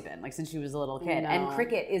always been, like, since she was a little kid. And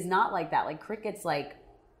Cricket is not like that. Like, Cricket's like,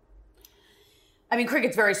 I mean,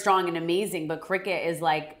 Cricket's very strong and amazing, but Cricket is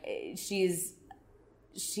like, she's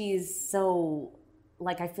so,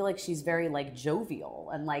 like, I feel like she's very, like, jovial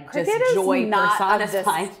and, like, Cricket just joy is not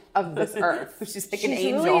personified. of this earth. She's like she's an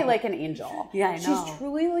angel. Really like an angel. Yeah, I know. She's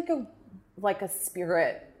truly like a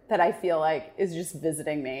spirit that I feel like is just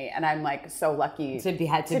visiting me, and I'm like so lucky to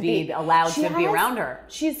be allowed to be around her.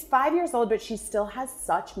 She's 5 years old, but she still has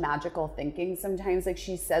such magical thinking sometimes. Like,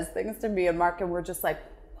 she says things to me and Mark, and we're just like,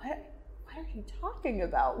 what are you talking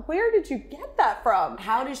about? Where did you get that from?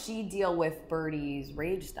 How does she deal with Birdie's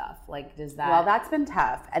rage stuff? Like, does that... Well, that's been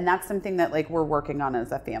tough. And that's something that, like, we're working on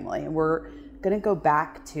as a family. And we're going to go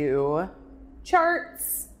back to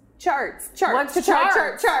charts. What's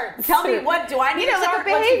charts? Tell me, what do I need a chart? Like a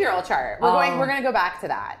behavioral chart. We're going to go back to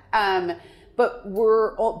that. But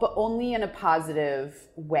only in a positive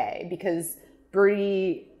way, because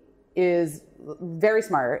Birdie is very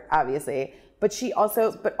smart, obviously, But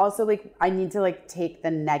also like I need to like take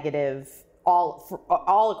the negative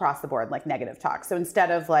all across the board, like negative talk. So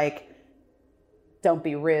instead of like, don't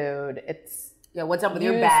be rude, it's what's up with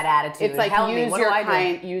your bad attitude? It's like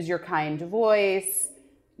use your kind voice,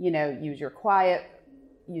 use your quiet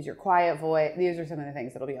voice. These are some of the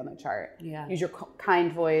things that'll be on the chart. Yeah. Use your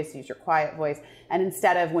kind voice, use your quiet voice. And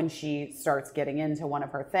instead of when she starts getting into one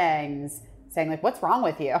of her things, saying like, what's wrong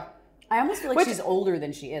with you? I almost feel like she's older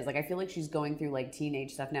than she is. Like, I feel like she's going through like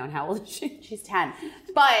teenage stuff now. And how old is she? She's 10.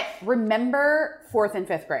 But remember 4th and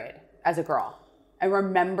 5th grade as a girl. I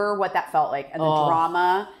remember what that felt like and the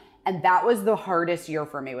drama. And that was the hardest year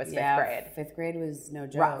for me was 5th grade. 5th grade was no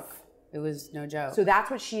joke. Rough. It was no joke. So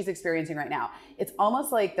that's what she's experiencing right now. It's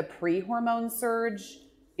almost like the pre-hormone surge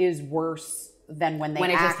is worse than when they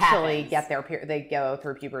actually get their period. They go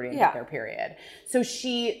through puberty and get their period.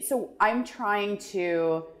 So I'm trying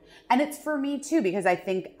to, and it's for me too, because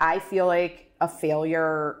I feel like a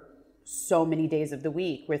failure so many days of the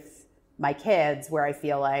week with my kids where I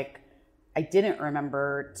feel like I didn't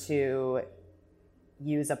remember to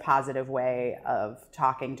use a positive way of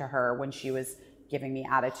talking to her when she was giving me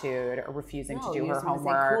attitude or refusing to do her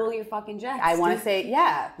homework. Say, cool your fucking jets. I want to say,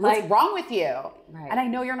 what's wrong with you? Right. And I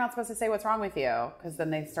know you're not supposed to say what's wrong with you because then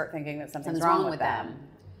they start thinking that something's wrong with them.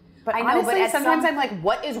 But I know, honestly, sometimes I'm like,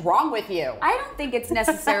 what is wrong with you? I don't think it's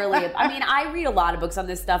necessarily, I read a lot of books on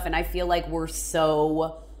this stuff and I feel like we're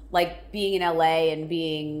so, like being in LA and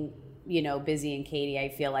being, busy and Katie, I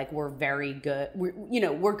feel like we're very good.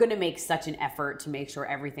 We're going to make such an effort to make sure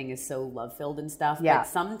everything is so love-filled and stuff. Yeah. But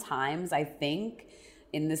sometimes I think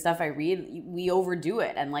in the stuff I read, we overdo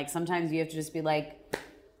it. And like sometimes you have to just be like,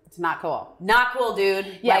 it's not cool. Not cool,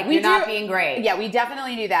 dude. Yeah, like, you're not being great. Yeah, we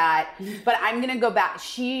definitely do that. But I'm going to go back.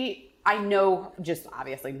 I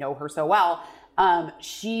obviously know her so well.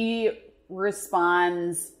 She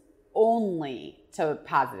responds only to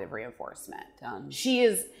positive reinforcement. Done. She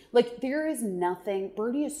is like, there is nothing,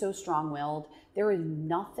 Birdie is so strong-willed. There is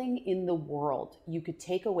nothing in the world you could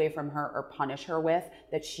take away from her or punish her with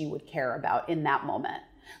that she would care about in that moment.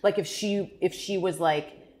 Like if she was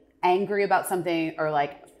like angry about something or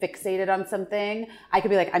like fixated on something, I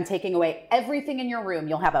could be like, I'm taking away everything in your room.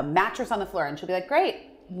 You'll have a mattress on the floor. And she'll be like, great,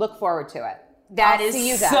 look forward to it. I'll see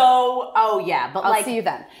you then. I'll see you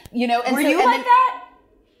then. And were you like that?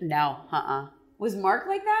 No, Was Mark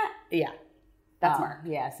like that? Yeah. That's Mark.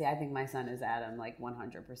 Yeah, see, I think my son is Adam, like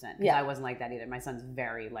 100%. Because I wasn't like that either. My son's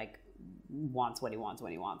very, like, wants what he wants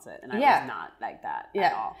when he wants it. And I was not like that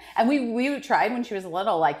at all. And we tried when she was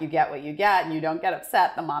little, like, you get what you get and you don't get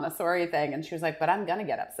upset, the Montessori thing. And she was like, but I'm going to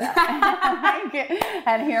get upset.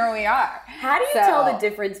 And here we are. How do you tell the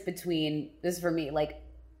difference between, this is for me, like,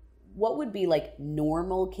 what would be, like,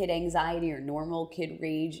 normal kid anxiety or normal kid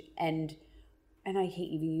rage and I hate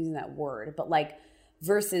even using that word, but, like,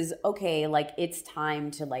 versus, okay, like it's time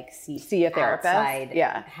to like see a therapist. Outside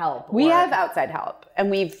help. We have outside help, and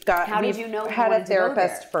we've got. How did you know? Had a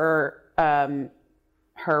therapist for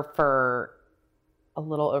her for a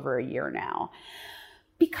little over a year now,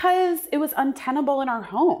 because it was untenable in our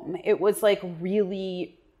home. It was like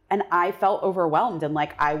really, and I felt overwhelmed and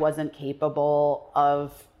like I wasn't capable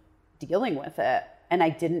of dealing with it. And I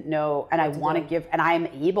didn't know, and I want to give, and I'm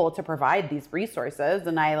able to provide these resources.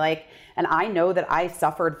 And I know that I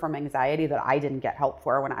suffered from anxiety that I didn't get help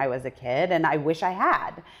for when I was a kid. And I wish I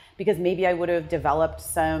had, because maybe I would have developed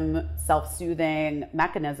some self-soothing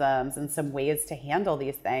mechanisms and some ways to handle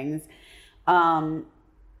these things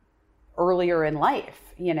earlier in life,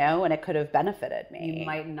 and it could have benefited me. You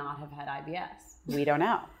might not have had IBS. We don't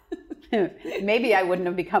know. Maybe I wouldn't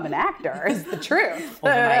have become an actor, is the truth. Oh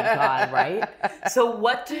my God, right? So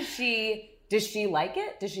what does she like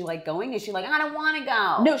it? Does she like going? Is she like, I don't want to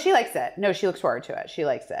go? No, she likes it. No, she looks forward to it. She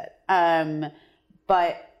likes it.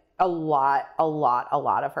 But a lot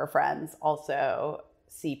of her friends also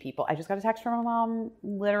see people. I just got a text from my mom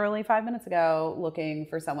literally 5 minutes ago looking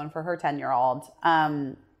for someone for her 10-year-old.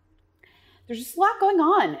 There's just a lot going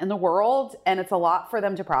on in the world, and it's a lot for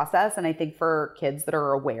them to process. And I think for kids that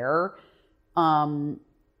are aware and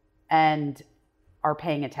are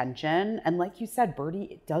paying attention, and like you said,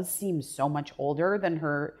 Birdie does seem so much older than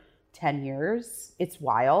her 10 years. It's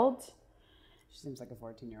wild. She seems like a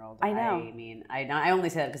 14-year-old. I know. I mean, I only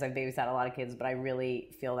say that because I've babysat a lot of kids, but I really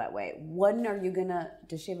feel that way. When are you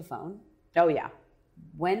does she have a phone? Oh, yeah.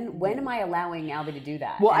 When am I allowing Albie to do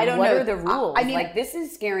that? Well, I don't know. What are the rules? I mean, like, this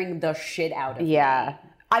is scaring the shit out of me. Yeah.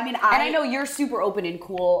 I mean, and I know you're super open and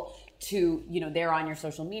cool to, they're on your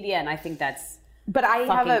social media, and I think that's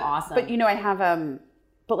fucking awesome. But, I have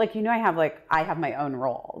But like, I have my own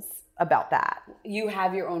rules about that. You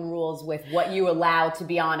have your own rules with what you allow to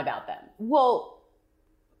be on about them. Well,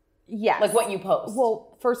 yes. Like what you post.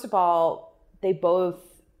 Well, first of all, they both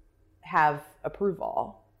have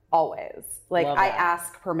approval, always. Like, I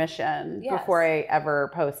ask permission before I ever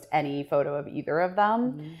post any photo of either of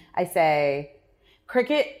them. Mm-hmm. I say,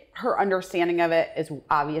 Cricket, her understanding of it is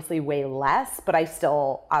obviously way less, but I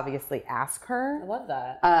still obviously ask her. I love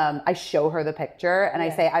that. I show her the picture and I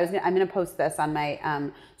say, I'm going to post this on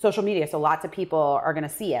my social media. So lots of people are going to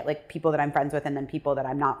see it, like people that I'm friends with and then people that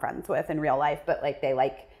I'm not friends with in real life. But like, they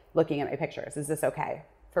like looking at my pictures. Is this okay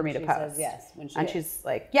for me to post? She says yes. She's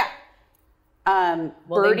like, yeah. Well,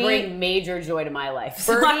 Birdie, they bring major joy to my life.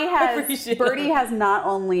 Birdie has not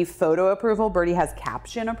only photo approval, Birdie has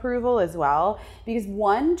caption approval as well. Because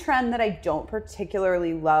one trend that I don't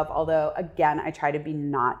particularly love, although again, I try to be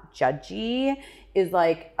not judgy, is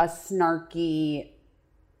like a snarky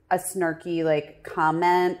like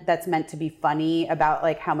comment that's meant to be funny about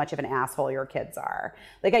like how much of an asshole your kids are.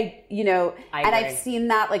 Like I've seen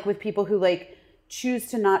that like with people who like choose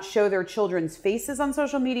to not show their children's faces on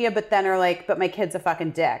social media, but then are like, but my kid's a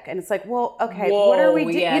fucking dick. And it's like, well, okay, what are we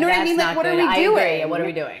doing? Yeah, you know what I mean? Like, what are we doing? What are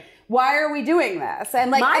we doing? Why are we doing this?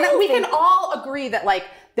 And like, we can all agree that like,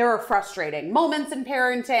 there are frustrating moments in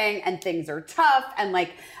parenting and things are tough. And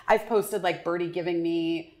like, I've posted like Birdie giving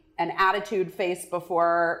me an attitude face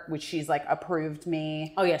before, which she's like approved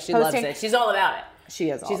me. Oh yeah, she loves it. She's all about it.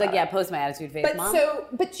 She's like, yeah, post my attitude face, Mom.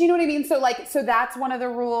 But you know what I mean? So that's one of the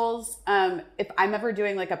rules. If I'm ever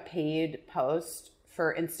doing like a paid post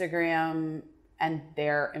for Instagram and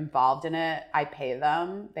they're involved in it, I pay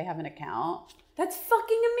them. They have an account. That's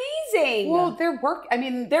fucking amazing. Well, they're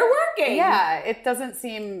working. Yeah, it doesn't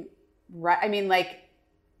seem right. I mean, like,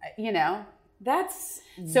 that's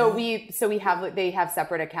so we have they have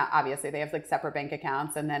separate account. Obviously, they have like separate bank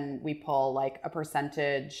accounts, and then we pull like a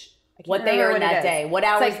percentage. What they earn that day, what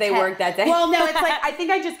hours like they work that day. Well, no, it's like I think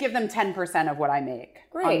I just give them 10% of what I make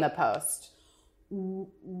on the post.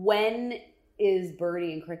 When is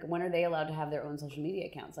Birdie and Cricket? When are they allowed to have their own social media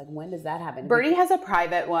accounts? Like, when does that happen? Birdie has a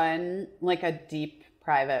private one, like a deep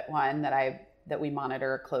private one that we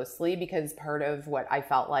monitor closely, because part of what I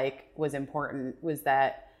felt like was important was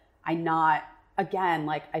that again,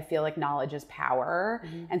 like I feel like knowledge is power.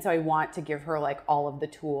 Mm-hmm. And so I want to give her like all of the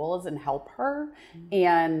tools and help her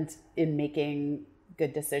and in making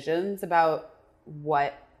good decisions about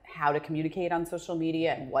how to communicate on social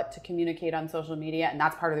media and what to communicate on social media. And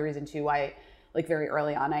that's part of the reason too why like very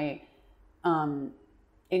early on I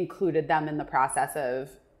included them in the process of,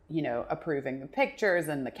 approving the pictures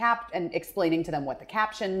and and explaining to them what the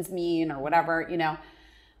captions mean or whatever,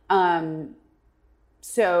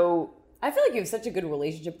 so I feel like you have such a good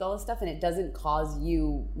relationship with all this stuff and it doesn't cause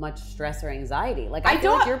you much stress or anxiety. Like, I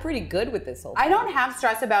feel like you're pretty good with this whole thing. I don't have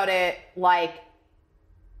stress about it. Like,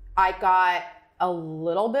 I got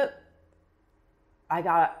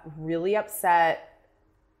really upset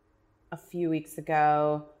a few weeks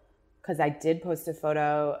ago because I did post a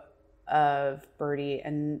photo of Birdie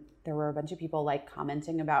and there were a bunch of people like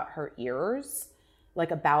commenting about her ears,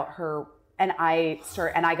 like about her. And I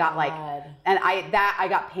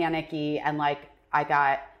got panicky and like I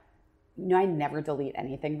got, I never delete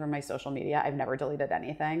anything from my social media. I've never deleted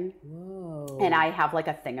anything. Whoa. And I have like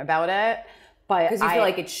a thing about it. But because you feel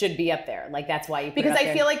like it should be up there. Like that's why you put because it up I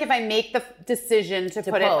there. feel like if I make the decision to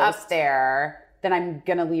put it up there, then I'm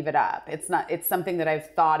going to leave it up. It's something that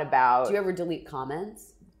I've thought about. Do you ever delete comments?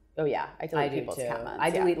 Oh yeah, I delete people's comments. I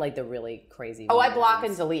delete like the really crazy. Oh, I block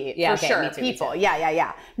and delete for sure. People,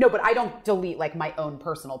 yeah. No, but I don't delete like my own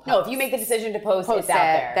personal posts. No, if you make the decision to post it out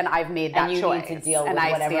there, then I've made that choice. And you need to deal with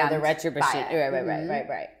whatever the retribution.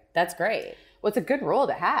 Right. That's great. Well, it's a good rule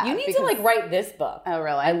to have. You need to like write this book. Oh,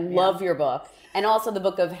 really? I love your book. And also the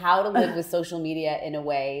book of how to live with social media in a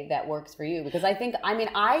way that works for you. Because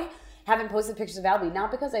I haven't posted pictures of Albie,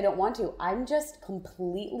 not because I don't want to. I'm just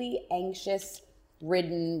completely anxious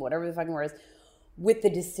ridden, whatever the fucking word is, with the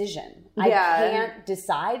decision. I can't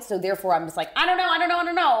decide, so therefore I'm just like, I don't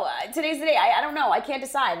know. Today's the day. I don't know. I can't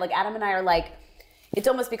decide. Like Adam and I are like, it's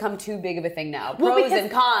almost become too big of a thing now. Pros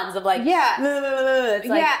and cons of like, it's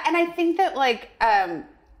like, and I think that like,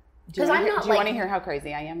 do you want to hear how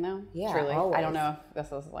crazy I am though? Yeah, truly. always. I don't know if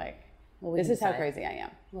this is like, this is how crazy I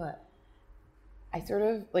am. What? I sort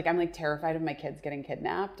of like, I'm like terrified of my kids getting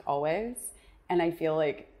kidnapped always, and I feel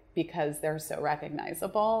like because they're so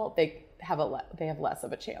recognizable, they have less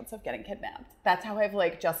of a chance of getting kidnapped. That's how I've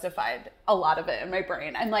like justified a lot of it in my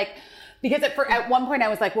brain. I'm like, because at one point I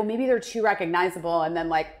was like, well, maybe they're too recognizable, and then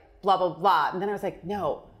like blah blah blah, and then I was like,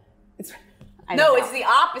 no, No, it's the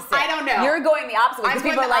opposite. I don't know. You're going the opposite way. Because I'm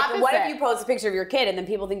people are going like, the what if opposite. you post a picture of your kid and then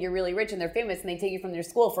people think you're really rich and they're famous and they take you from their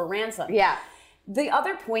school for ransom? Yeah. The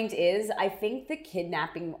other point is, I think the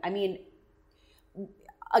kidnapping, I mean,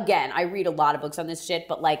 again, I read a lot of books on this shit,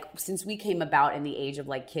 but like since we came about in the age of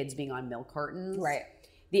like kids being on milk cartons, Right.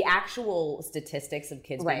 the actual statistics of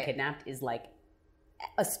kids being kidnapped is like,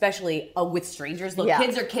 especially with strangers. Look,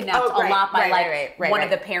 kids are kidnapped a lot by one of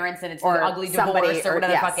the parents and it's an ugly divorce or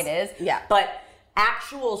whatever the fuck it is. Yeah. But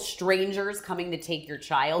actual strangers coming to take your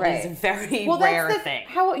child is a very rare thing.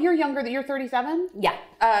 How you're younger? You're 37. Yeah.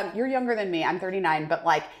 You're younger than me. I'm 39. But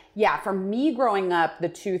like, yeah, for me growing up, the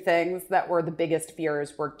two things that were the biggest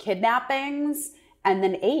fears were kidnappings and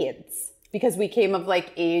then AIDS. Because we came of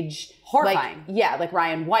like age. Horrifying. Like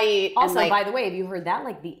Ryan White. Also, and like, by the way, have you heard that?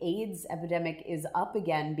 Like the AIDS epidemic is up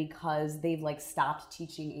again because they've like stopped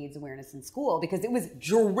teaching AIDS awareness in school because it was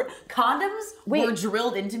condoms were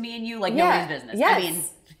drilled into me and you like nobody's business. Yes. I mean,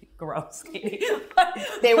 gross, Katie.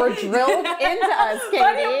 They were drilled into us, Katie.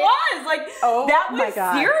 But it was like that was my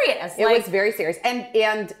God. serious. It was very serious. And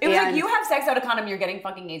it was like you have sex out of condom, you're getting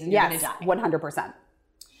fucking AIDS and you're gonna die. 100%.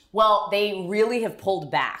 Well, they really have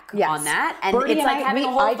pulled back on that, and Birdie it's like having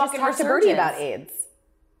a whole I fucking just talked to resurgence. Birdie about AIDS.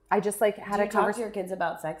 I just like had Do a you talk to conversation. your kids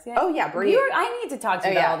about sex yet? Oh yeah, Birdie. I need to talk to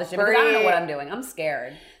you about all this shit because I don't know what I'm doing. I'm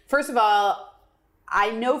scared. First of all,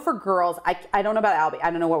 I know for girls, I don't know about Albie.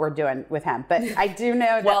 I don't know what we're doing with him, but I do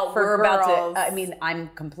know that for we're girls. about to. I mean, I'm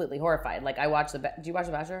completely horrified. Like I watched do you watch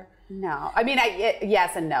The Bachelor? No, I mean,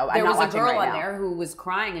 yes and no. There I'm not was a watching girl right on now. there who was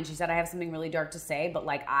crying and she said, I have something really dark to say, but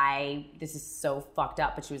like this is so fucked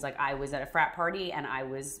up. But she was like, I was at a frat party and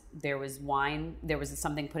there was wine, there was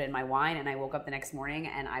something put in my wine and I woke up the next morning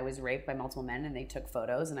and I was raped by multiple men and they took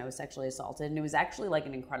photos and I was sexually assaulted. And it was actually like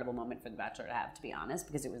an incredible moment for The Bachelor to have, to be honest,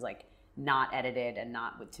 because it was like not edited and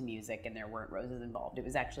not to music and there weren't roses involved. It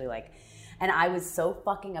was actually like, and I was so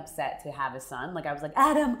fucking upset to have a son. Like I was like,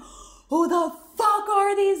 Adam, who the fuck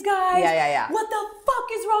are these guys? Yeah. What the fuck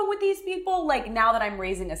is wrong with these people? Like now that I'm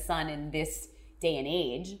raising a son in this day and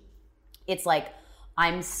age, it's like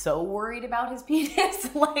I'm so worried about his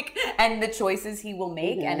penis, like, and the choices he will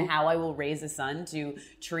make and how I will raise a son to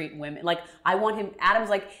treat women. Like I want him. Adam's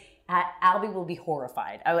like, Albie will be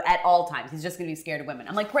horrified at all times. He's just gonna be scared of women.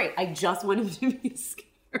 I'm like, great. I just want him to be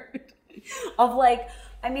scared of like.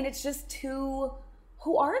 I mean, it's just too.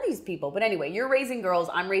 Who are these people? But anyway, you're raising girls.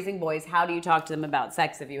 I'm raising boys. How do you talk to them about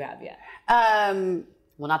sex if you have yet?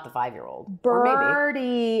 Well, not the 5-year-old.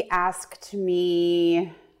 Birdie asked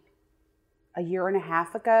me a year and a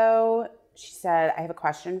half ago. She said, I have a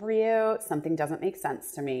question for you. Something doesn't make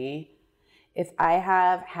sense to me. If I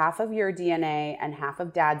have half of your DNA and half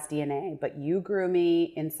of dad's DNA, but you grew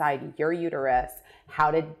me inside your uterus, how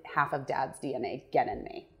did half of dad's DNA get in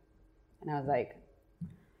me? And I was like,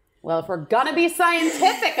 well, if we're gonna be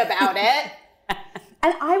scientific about it.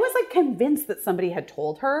 And I was like convinced that somebody had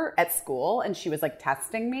told her at school and she was like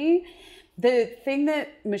testing me. The thing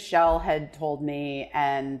that Michelle had told me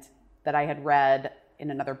and that I had read in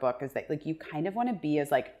another book is that like you kind of want to be as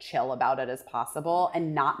like chill about it as possible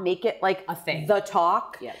and not make it like a thing, the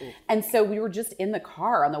talk. Yeah. And so we were just in the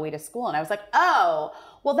car on the way to school and I was like, oh,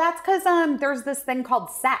 well that's because there's this thing called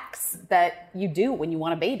sex that you do when you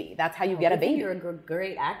want a baby. That's how you get a baby. You're a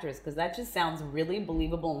great actress because that just sounds really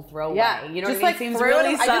believable and throwaway. Yeah. You know just what I like mean? It seems threw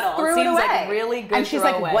really it, I subtle. just threw it seems away. like really good. And she's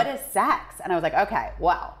throwaway. like, what is sex? And I was like, okay,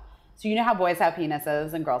 wow. So you know how boys have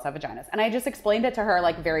penises and girls have vaginas. And I just explained it to her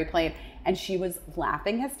like very plain. And she was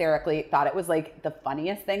laughing hysterically, thought it was like the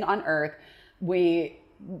funniest thing on earth. We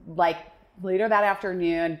like later that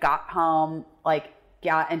afternoon got home, like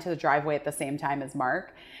got into the driveway at the same time as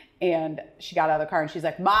Mark. And she got out of the car and she's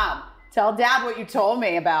like, Mom, tell Dad what you told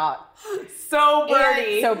me about. So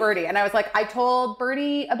Birdie. And I was like, I told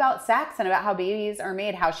Birdie about sex and about how babies are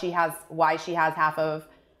made, why she has half of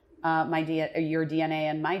your DNA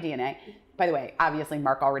and my DNA. By the way, obviously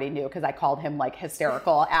Mark already knew because I called him like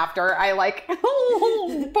hysterical after I like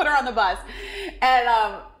put her on the bus.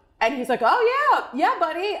 And he's like, oh yeah,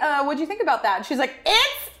 buddy. What'd you think about that? And she's like,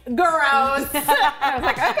 it's gross. I was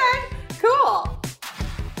like, okay, cool.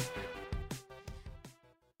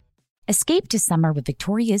 Escape to summer with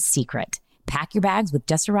Victoria's Secret. Pack your bags with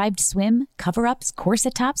just-arrived swim, cover-ups,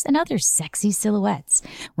 corset tops, and other sexy silhouettes.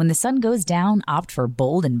 When the sun goes down, opt for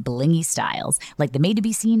bold and blingy styles, like the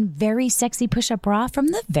made-to-be-seen Very Sexy Push-Up Bra from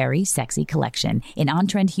the Very Sexy Collection, in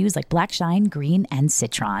on-trend hues like black shine, green, and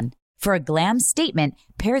citron. For a glam statement,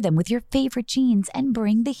 pair them with your favorite jeans and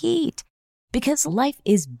bring the heat. Because life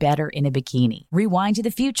is better in a bikini. Rewind to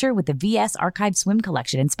the future with the VS Archive Swim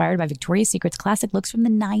Collection inspired by Victoria's Secret's classic looks from the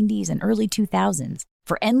 90s and early 2000s.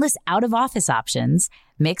 For endless out-of-office options,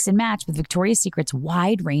 mix and match with Victoria's Secret's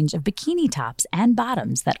wide range of bikini tops and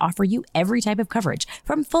bottoms that offer you every type of coverage,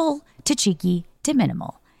 from full to cheeky to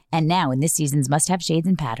minimal. And now in this season's must-have shades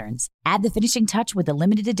and patterns, add the finishing touch with the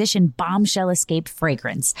limited edition Bombshell Escape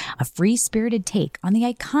fragrance, a free-spirited take on the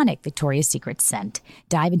iconic Victoria's Secret scent.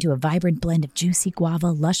 Dive into a vibrant blend of juicy guava,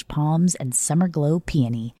 lush palms, and summer glow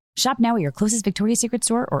peony. Shop now at your closest Victoria's Secret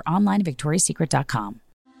store or online at victoriassecret.com.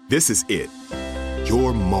 This is it.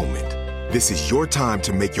 Your moment. This is your time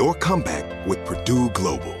to make your comeback with Purdue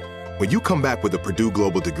Global. When you come back with a Purdue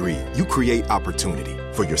Global degree, you create opportunity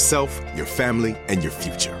for yourself, your family, and your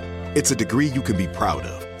future. It's a degree you can be proud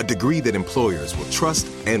of, a degree that employers will trust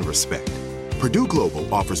and respect. Purdue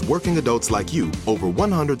Global offers working adults like you over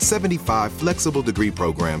 175 flexible degree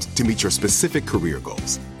programs to meet your specific career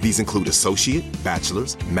goals. These include associate,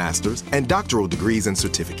 bachelor's, master's, and doctoral degrees and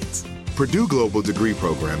certificates. Purdue Global degree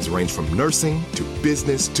programs range from nursing to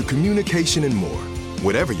business to communication and more.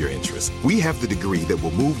 Whatever your interest, we have the degree that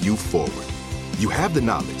will move you forward. You have the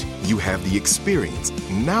knowledge, you have the experience.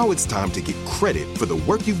 Now it's time to get credit for the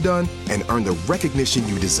work you've done and earn the recognition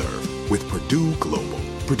you deserve with Purdue Global,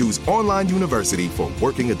 Purdue's online university for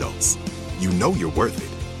working adults. You know you're worth it.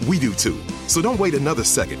 We do too. So don't wait another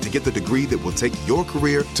second to get the degree that will take your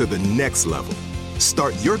career to the next level.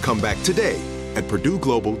 Start your comeback today at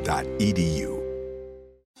purdueglobal.edu.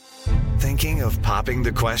 Thinking of popping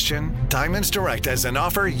the question? Diamonds Direct has an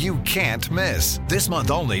offer you can't miss. This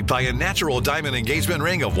month only, buy a natural diamond engagement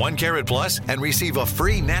ring of 1 carat plus and receive a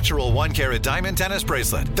free natural 1 carat diamond tennis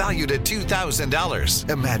bracelet valued at $2,000.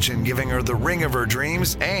 Imagine giving her the ring of her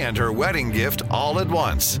dreams and her wedding gift all at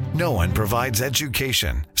once. No one provides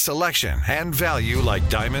education, selection, and value like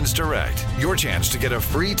Diamonds Direct. Your chance to get a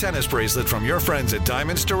free tennis bracelet from your friends at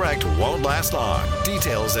Diamonds Direct won't last long.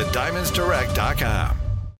 Details at diamondsdirect.com.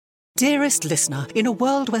 Dearest listener, in a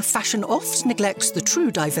world where fashion oft neglects the true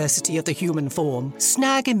diversity of the human form,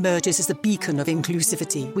 Snag emerges as the beacon of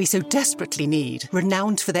inclusivity we so desperately need.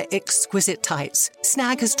 Renowned for their exquisite tights,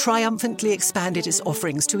 Snag has triumphantly expanded its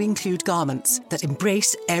offerings to include garments that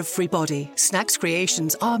embrace every body. Snag's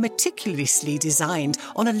creations are meticulously designed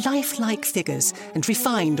on a lifelike figures and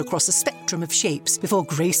refined across a spectrum of shapes before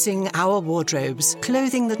gracing our wardrobes.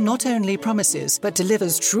 Clothing that not only promises but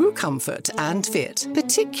delivers true comfort and fit.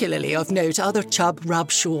 Particularly of note are the Chub Rub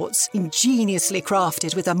shorts, ingeniously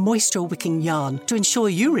crafted with a moisture-wicking yarn to ensure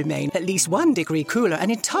you remain at least 1 degree cooler and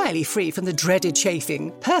entirely free from the dreaded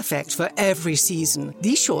chafing. Perfect for every season.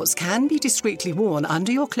 These shorts can be discreetly worn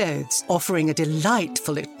under your clothes, offering a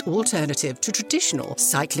delightful alternative to traditional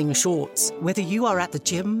cycling shorts. Whether you are at the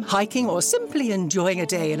gym, hiking, or simply enjoying a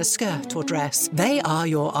day in a skirt or dress, they are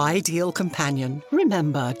your ideal companion.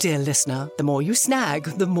 Remember, dear listener, the more you snag,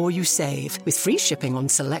 the more you save, with free shipping on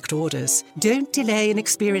select orders. Don't delay in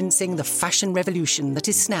experiencing the fashion revolution that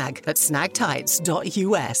is Snag at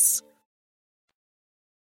snagtights.us.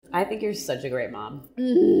 I think you're such a great mom.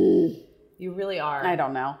 You really are. I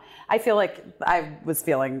don't know. I feel like I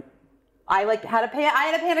had a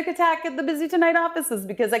panic attack at the Busy Tonight offices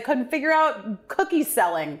because I couldn't figure out cookie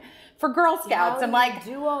selling for Girl Scouts. And like,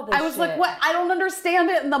 do all this I was shit? like, what? I don't understand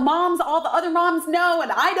it. And all the other moms know,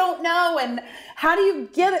 and I don't know. And how do you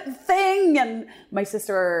get it thing? And my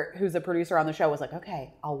sister, who's a producer on the show, was like,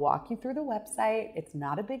 okay, I'll walk you through the website. It's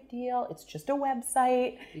not a big deal. It's just a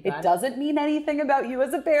website. It doesn't mean anything about you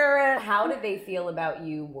as a parent. How did they feel about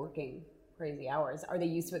you working crazy hours? Are they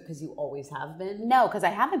used to it because you always have been? No, because I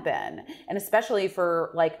haven't been. And especially for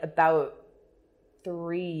like about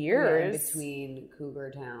 3 years. Yeah, between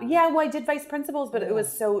Cougar Town. Yeah, well, I did vice principals, but it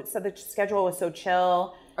was so the schedule was so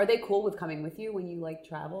chill. Are they cool with coming with you when you like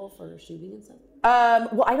travel for shooting and stuff?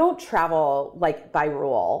 Well, I don't travel like by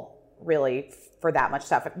rule really for that much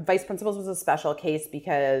stuff. Vice principals was a special case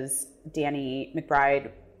because Danny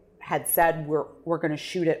McBride had said we're going to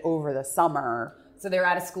shoot it over the summer. So they were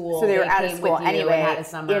out of school. So they were out of school anyway. Had a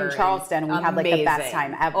summer in Charleston, we had like the best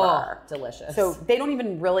time ever. Oh, delicious. So they don't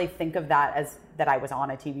even really think of that as that I was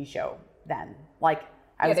on a TV show then. Like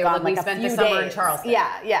I was gone like a few days. Summer in Charleston.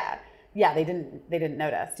 Yeah. They didn't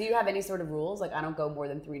notice. Do you have any sort of rules? Like I don't go more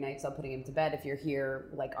than 3 nights without putting him to bed. If you're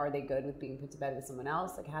here, like are they good with being put to bed with someone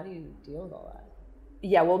else? Like how do you deal with all that?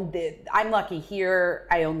 Yeah, well, I'm lucky here.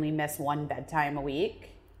 I only miss 1 bedtime a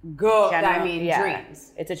week. Good. I mean,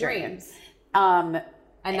 dreams. It's a dream. Dreams. And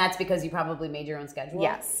that's because you probably made your own schedule?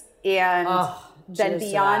 Yes. And then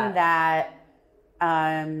beyond that,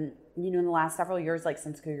 in the last several years, like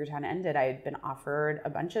since Cougar Town ended, I had been offered a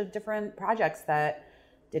bunch of different projects that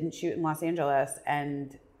didn't shoot in Los Angeles.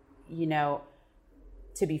 And,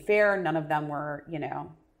 to be fair, none of them were,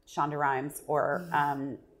 Shonda Rhimes or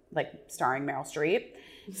like starring Meryl Streep.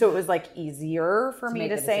 So it was like easier for me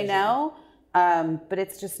to say decision. no. But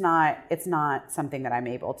it's just not, it's not something that I'm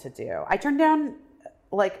able to do. I turned down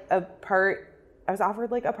like a part, I was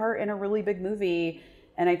offered like a part in a really big movie,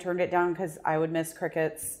 and I turned it down because I would miss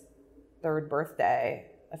Cricket's 3rd birthday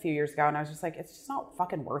a few years ago. And I was just like, it's just not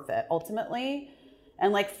fucking worth it ultimately.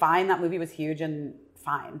 And like, fine, that movie was huge and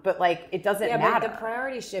fine, but like, it doesn't matter. But the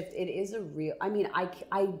priority shift, it is a real, I mean,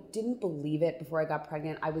 I didn't believe it before I got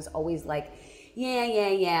pregnant. I was always like,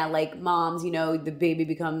 yeah, like moms, you know, the baby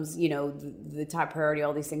becomes, you know, the top priority,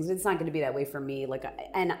 all these things. It's not going to be that way for me. Like,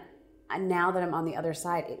 and now that I'm on the other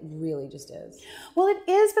side, it really just is. Well, it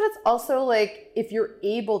is, but it's also like, if you're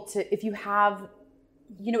able to, if you have,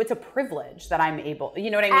 you know, it's a privilege that I'm able, you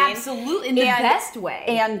know what I mean? Absolutely, in the best way.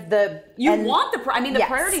 And the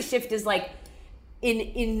priority shift is like,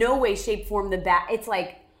 in no way, shape, form, it's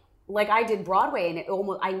like I did Broadway,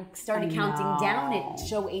 and I started counting down at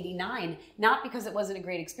show 89, not because it wasn't a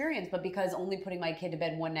great experience, but because only putting my kid to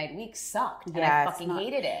bed one night a week sucked, and I fucking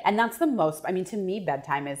hated it. And that's the most, I mean, to me,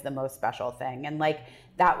 bedtime is the most special thing. And like,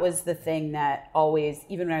 that was the thing that always,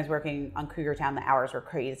 even when I was working on Cougar Town, the hours were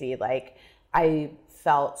crazy. Like, I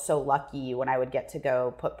felt so lucky when I would get to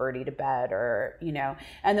go put Birdie to bed, or, you know.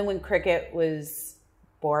 And then when Cricket was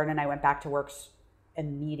born and I went back to work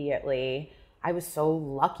immediately, I was so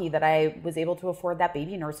lucky that I was able to afford that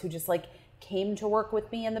baby nurse who just like came to work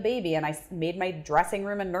with me and the baby, and I made my dressing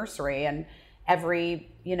room and nursery, and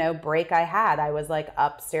every, you know, break I had, I was like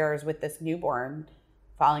upstairs with this newborn,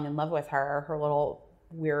 falling in love with her little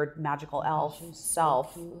weird magical elf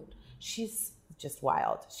self. So she's just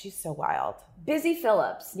wild. She's so wild. Busy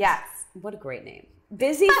Phillips. Yes. What a great name.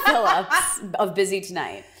 Busy Phillips of Busy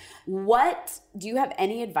Tonight. What, do you have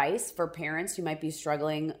any advice for parents who might be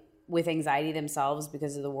struggling with anxiety themselves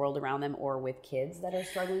because of the world around them, or with kids that are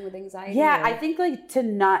struggling with anxiety? Yeah, I think like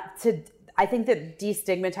I think that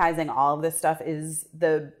destigmatizing all of this stuff is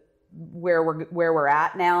where we're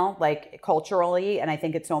at now, like culturally. And I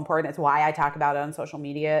think it's so important. It's why I talk about it on social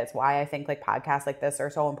media. It's why I think like podcasts like this are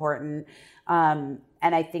so important. And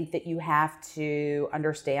I think that you have to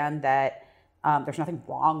understand that there's nothing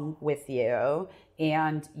wrong with you,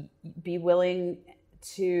 and be willing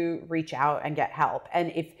to reach out and get help.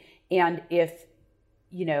 And if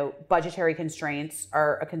you know, budgetary constraints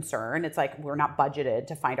are a concern, it's like we're not budgeted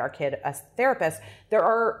to find our kid a therapist. There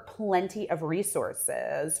are plenty of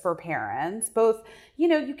resources for parents. Both, you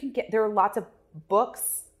know, there are lots of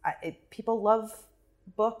books. People love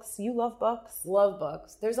books. You love books. Love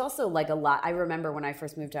books. There's also like a lot. I remember when I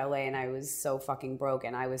first moved to LA and I was so fucking broke,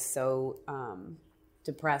 and I was so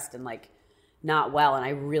depressed and like not well, and I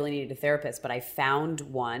really needed a therapist, but I found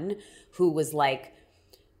one who was like,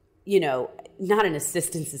 you know, not an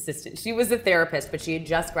assistant. She was a therapist, but she had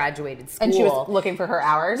just graduated school. And she was looking for her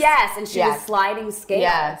hours? Yes, and she was sliding scale.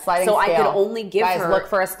 Yeah, sliding scale. So I could only give her... Guys, look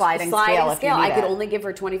for a sliding scale if you need I could it. only give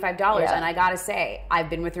her $25. Yeah. And I gotta say, I've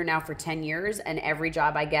been with her now for 10 years, and every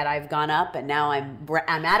job I get, I've gone up, and now I'm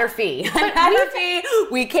at her fee. I'm at her fee.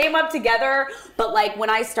 We came up together, but like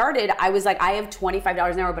when I started, I was like, I have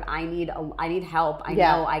 $25 an hour, but I need help. I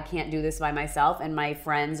know I can't do this by myself, and my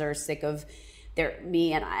friends are sick of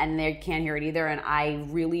me and they can't hear it either, and I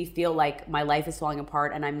really feel like my life is falling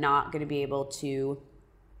apart, and I'm not going to be able to,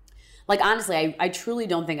 like, honestly, I truly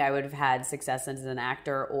don't think I would have had success as an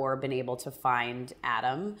actor or been able to find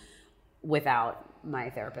Adam without my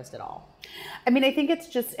therapist at all. I mean, I think it's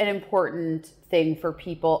just an important thing for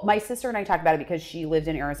people. My sister and I talked about it because she lived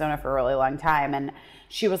in Arizona for a really long time, and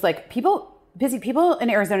she was like, busy people in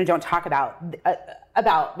Arizona don't talk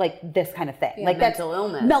about like this kind of thing, like mental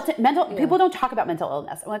illness. People don't talk about mental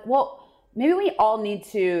illness. I'm like, well, maybe we all need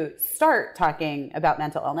to start talking about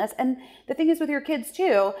mental illness. And the thing is with your kids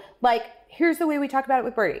too, like, here's the way we talk about it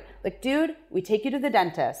with Birdie. Like, dude, we take you to the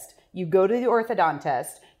dentist, you go to the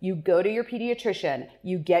orthodontist, you go to your pediatrician,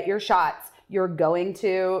 you get your shots, you're going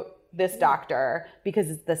to this doctor because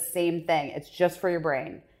it's the same thing. It's just for your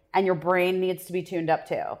brain, and your brain needs to be tuned up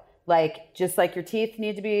too. Like, just like your teeth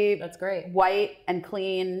need to be white and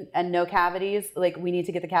clean and no cavities, like, we need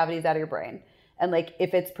to get the cavities out of your brain. And like,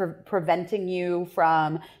 if it's preventing you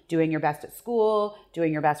from doing your best at school,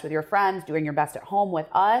 doing your best with your friends, doing your best at home with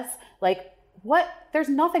us, like, what? There's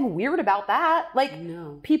nothing weird about that. Like,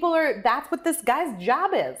 no. That's what this guy's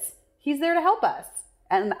job is. He's there to help us.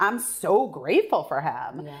 And I'm so grateful for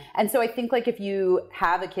him. Yeah. And so I think, like, if you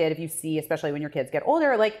have a kid, if you see, especially when your kids get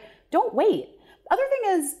older, like, don't wait. Other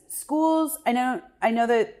thing is schools. I know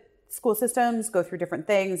that school systems go through different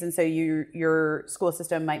things, and so your school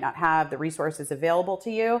system might not have the resources available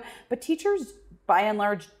to you. But teachers, by and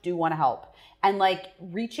large do want to help. And like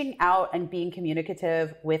reaching out and being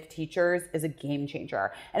communicative with teachers is a game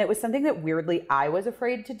changer. And it was something that weirdly I was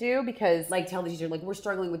afraid to do because like tell the teacher, like we're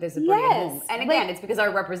struggling with this at Birdie at home. And again, it's because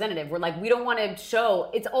our representative, we're like, we don't want to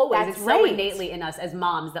show, it's always, it's so innately in us as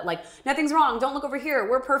moms that like, nothing's wrong, don't look over here,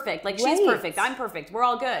 we're perfect. Like she's perfect, I'm perfect, we're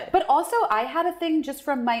all good. But also I had a thing just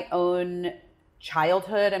from my own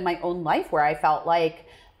childhood and my own life where I felt like,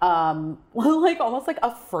 like almost like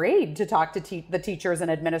afraid to talk to the teachers and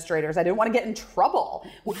administrators. I didn't want to get in trouble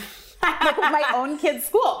with my own kids'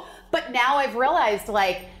 school. But now I've realized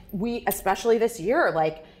like especially this year,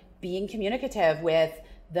 like being communicative with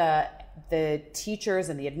the teachers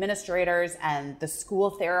and the administrators and the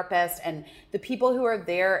school therapists and the people who are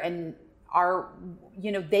there and are,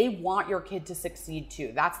 they want your kid to succeed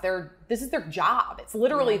too. This is their job. It's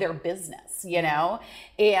literally their business,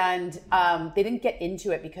 And they didn't get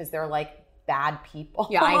into it because they're like bad people.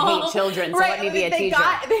 Yeah, I hate children, so let me be a teacher.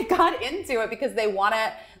 They got into it because they want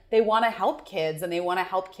to help kids and they want to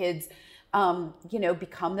help kids,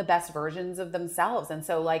 become the best versions of themselves. And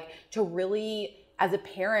so like to really, as a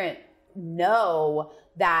parent, know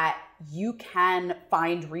that you can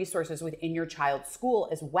find resources within your child's school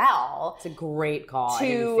as well. It's a great call. I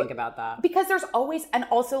didn't think about that. Because there's always, and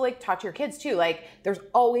also like talk to your kids too, like there's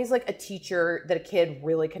always like a teacher that a kid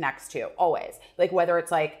really connects to, always. Like whether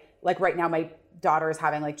it's like right now my daughter is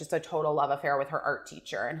having like just a total love affair with her art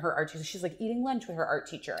teacher, and her art teacher, she's like eating lunch with her art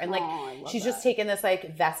teacher. And like, she's just taken this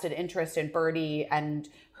like vested interest in Birdie and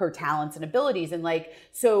her talents and abilities. And like,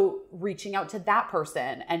 so reaching out to that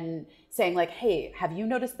person and saying like, hey, have you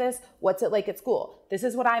noticed this? What's it like at school? This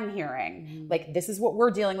is what I'm hearing. Mm-hmm. Like, this is what we're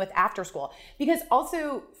dealing with after school. Because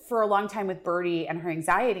also for a long time with Birdie and her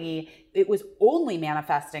anxiety, it was only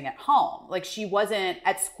manifesting at home. Like she wasn't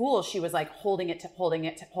at school. She was like holding it.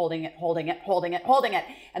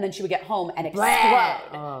 And then she would get home and explode.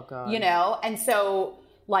 Oh God. And so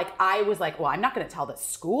like I was like, well, I'm not going to tell the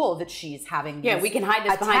school that she's having we can hide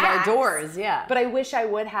this behind our doors. Yeah. But I wish I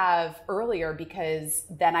would have earlier, because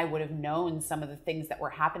then I would have known some of the things that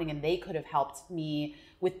were happening and they could have helped me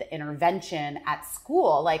with the intervention at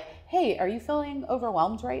school. Like, hey, are you feeling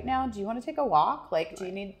overwhelmed right now? Do you want to take a walk? Like, do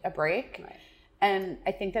you need a break? Right. And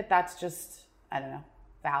I think that that's just, I don't know,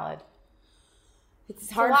 valid. It's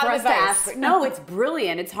hard for us to ask for, no, it's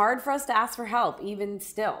brilliant. It's hard for us to ask for help, even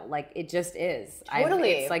still. Like, it just is.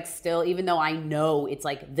 Totally. It's like still, even though I know it's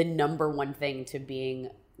like the number one thing to being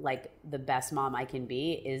like the best mom I can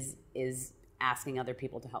be is asking other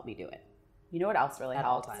people to help me do it. You know what else really At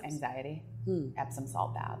helps? all times. Anxiety. Epsom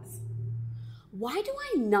salt baths. Why do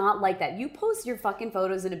I not like that? You post your fucking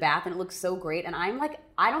photos in a bath and it looks so great. And I'm like,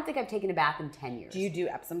 I don't think I've taken a bath in 10 years. Do you do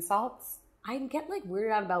Epsom salts? I get like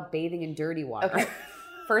weirded out about bathing in dirty water. Okay.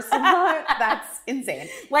 First of all, that's insane.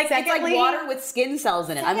 Like, secondly, it's like water with skin cells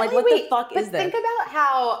in it. I'm like, what the fuck is this? Think about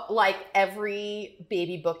how, like, every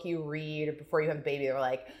baby book you read before you have a baby, they're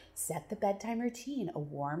like, set the bedtime routine, a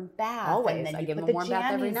warm bath. Always. And then I you give put them a the warm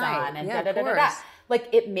bath every jammies night. on and Yeah, da-da-da-da-da. Like,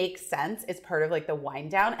 it makes sense. It's part of, like, the wind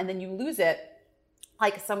down. And then you lose it,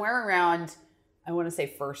 like, somewhere around, I want to say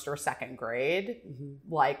first or second grade,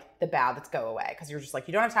 like the baths go away because you're just like,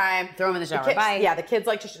 you don't have time. Throw them in the shower. Kids, bye. Yeah, the kids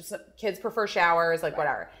like kids prefer showers, like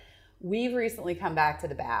whatever. We've recently come back to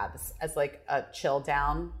the baths as like a chill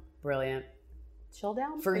down. Brilliant. Chill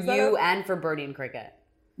down? For you and for Birdie and Cricket.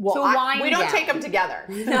 Well, so we don't take them together.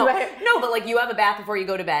 No, no, but like you have a bath before you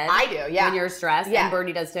go to bed. I do, yeah. When you're stressed, and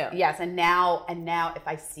Birdie does too. Yes, and now if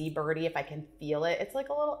I see Birdie, if I can feel it, it's like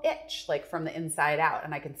a little itch, like from the inside out,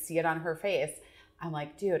 and I can see it on her face. I'm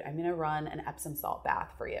like, dude, I'm gonna run an Epsom salt bath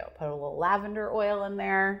for you. Put a little lavender oil in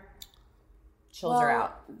there. Chills her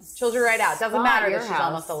out. Chills her right out. Doesn't matter that she's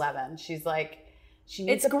almost 11. She's like, she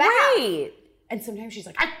needs a bath. Great. And sometimes she's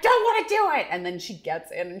like, I don't want to do it. And then she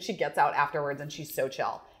gets in and she gets out afterwards and she's so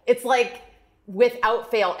chill. It's like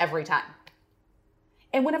without fail every time.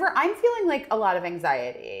 And whenever I'm feeling like a lot of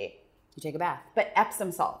anxiety, you take a bath. But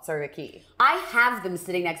Epsom salts are the key. I have them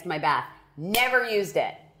sitting next to my bath. Never used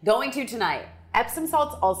it. Going to tonight. Epsom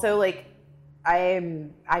salts also, like,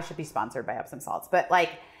 I should be sponsored by Epsom salts, but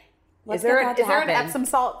like, is there an Epsom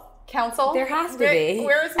salt council? There has to be.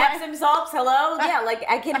 Where's my Epsom salts? Hello? Yeah, like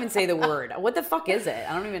I can't even say the word. What the fuck is it?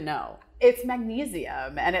 I don't even know. It's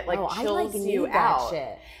magnesium, and it chills you out.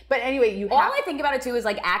 Shit. But anyway, all I think about it too is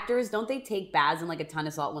like actors, don't they take baths in like a ton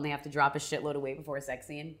of salt when they have to drop a shitload of weight before a sex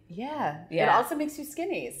scene? Yeah. It also makes you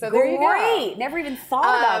skinny. So there you go. Great. Never even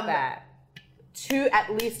thought about that.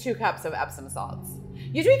 At least 2 cups of Epsom salts.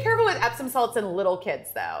 You have to be careful with Epsom salts in little kids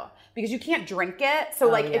though, because you can't drink it.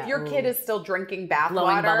 So if your kid is still drinking bath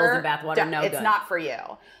blowing water, bubbles in bath water, it's not for you.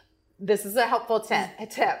 this is a helpful tip.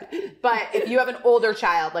 But if you have an older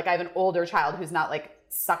child, like I have an older child who's not like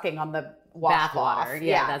sucking on the bath water.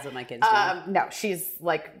 Yeah, that's what my kids do. No, she's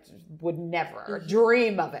like would never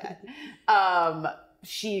dream of it.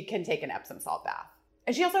 She can take an Epsom salt bath.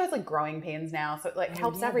 And she also has like growing pains now, so it like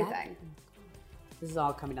helps everything. This is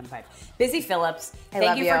all coming down the pipe. Busy Phillips,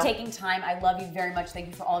 thank you for taking time. I love you very much. Thank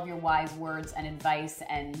you for all of your wise words and advice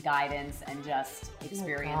and guidance and just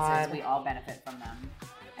experiences. We all benefit from them.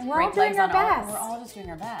 And we're all doing our best. We're all just doing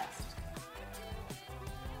our best.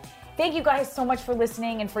 Thank you guys so much for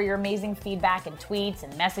listening and for your amazing feedback and tweets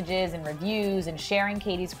and messages and reviews and sharing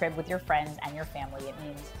Katie's Crib with your friends and your family. It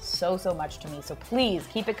means so, so much to me. So please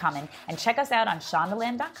keep it coming and check us out on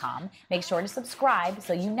Shondaland.com. Make sure to subscribe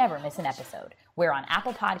so you never miss an episode. We're on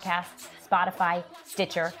Apple Podcasts, Spotify,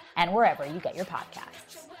 Stitcher, and wherever you get your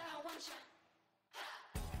podcasts.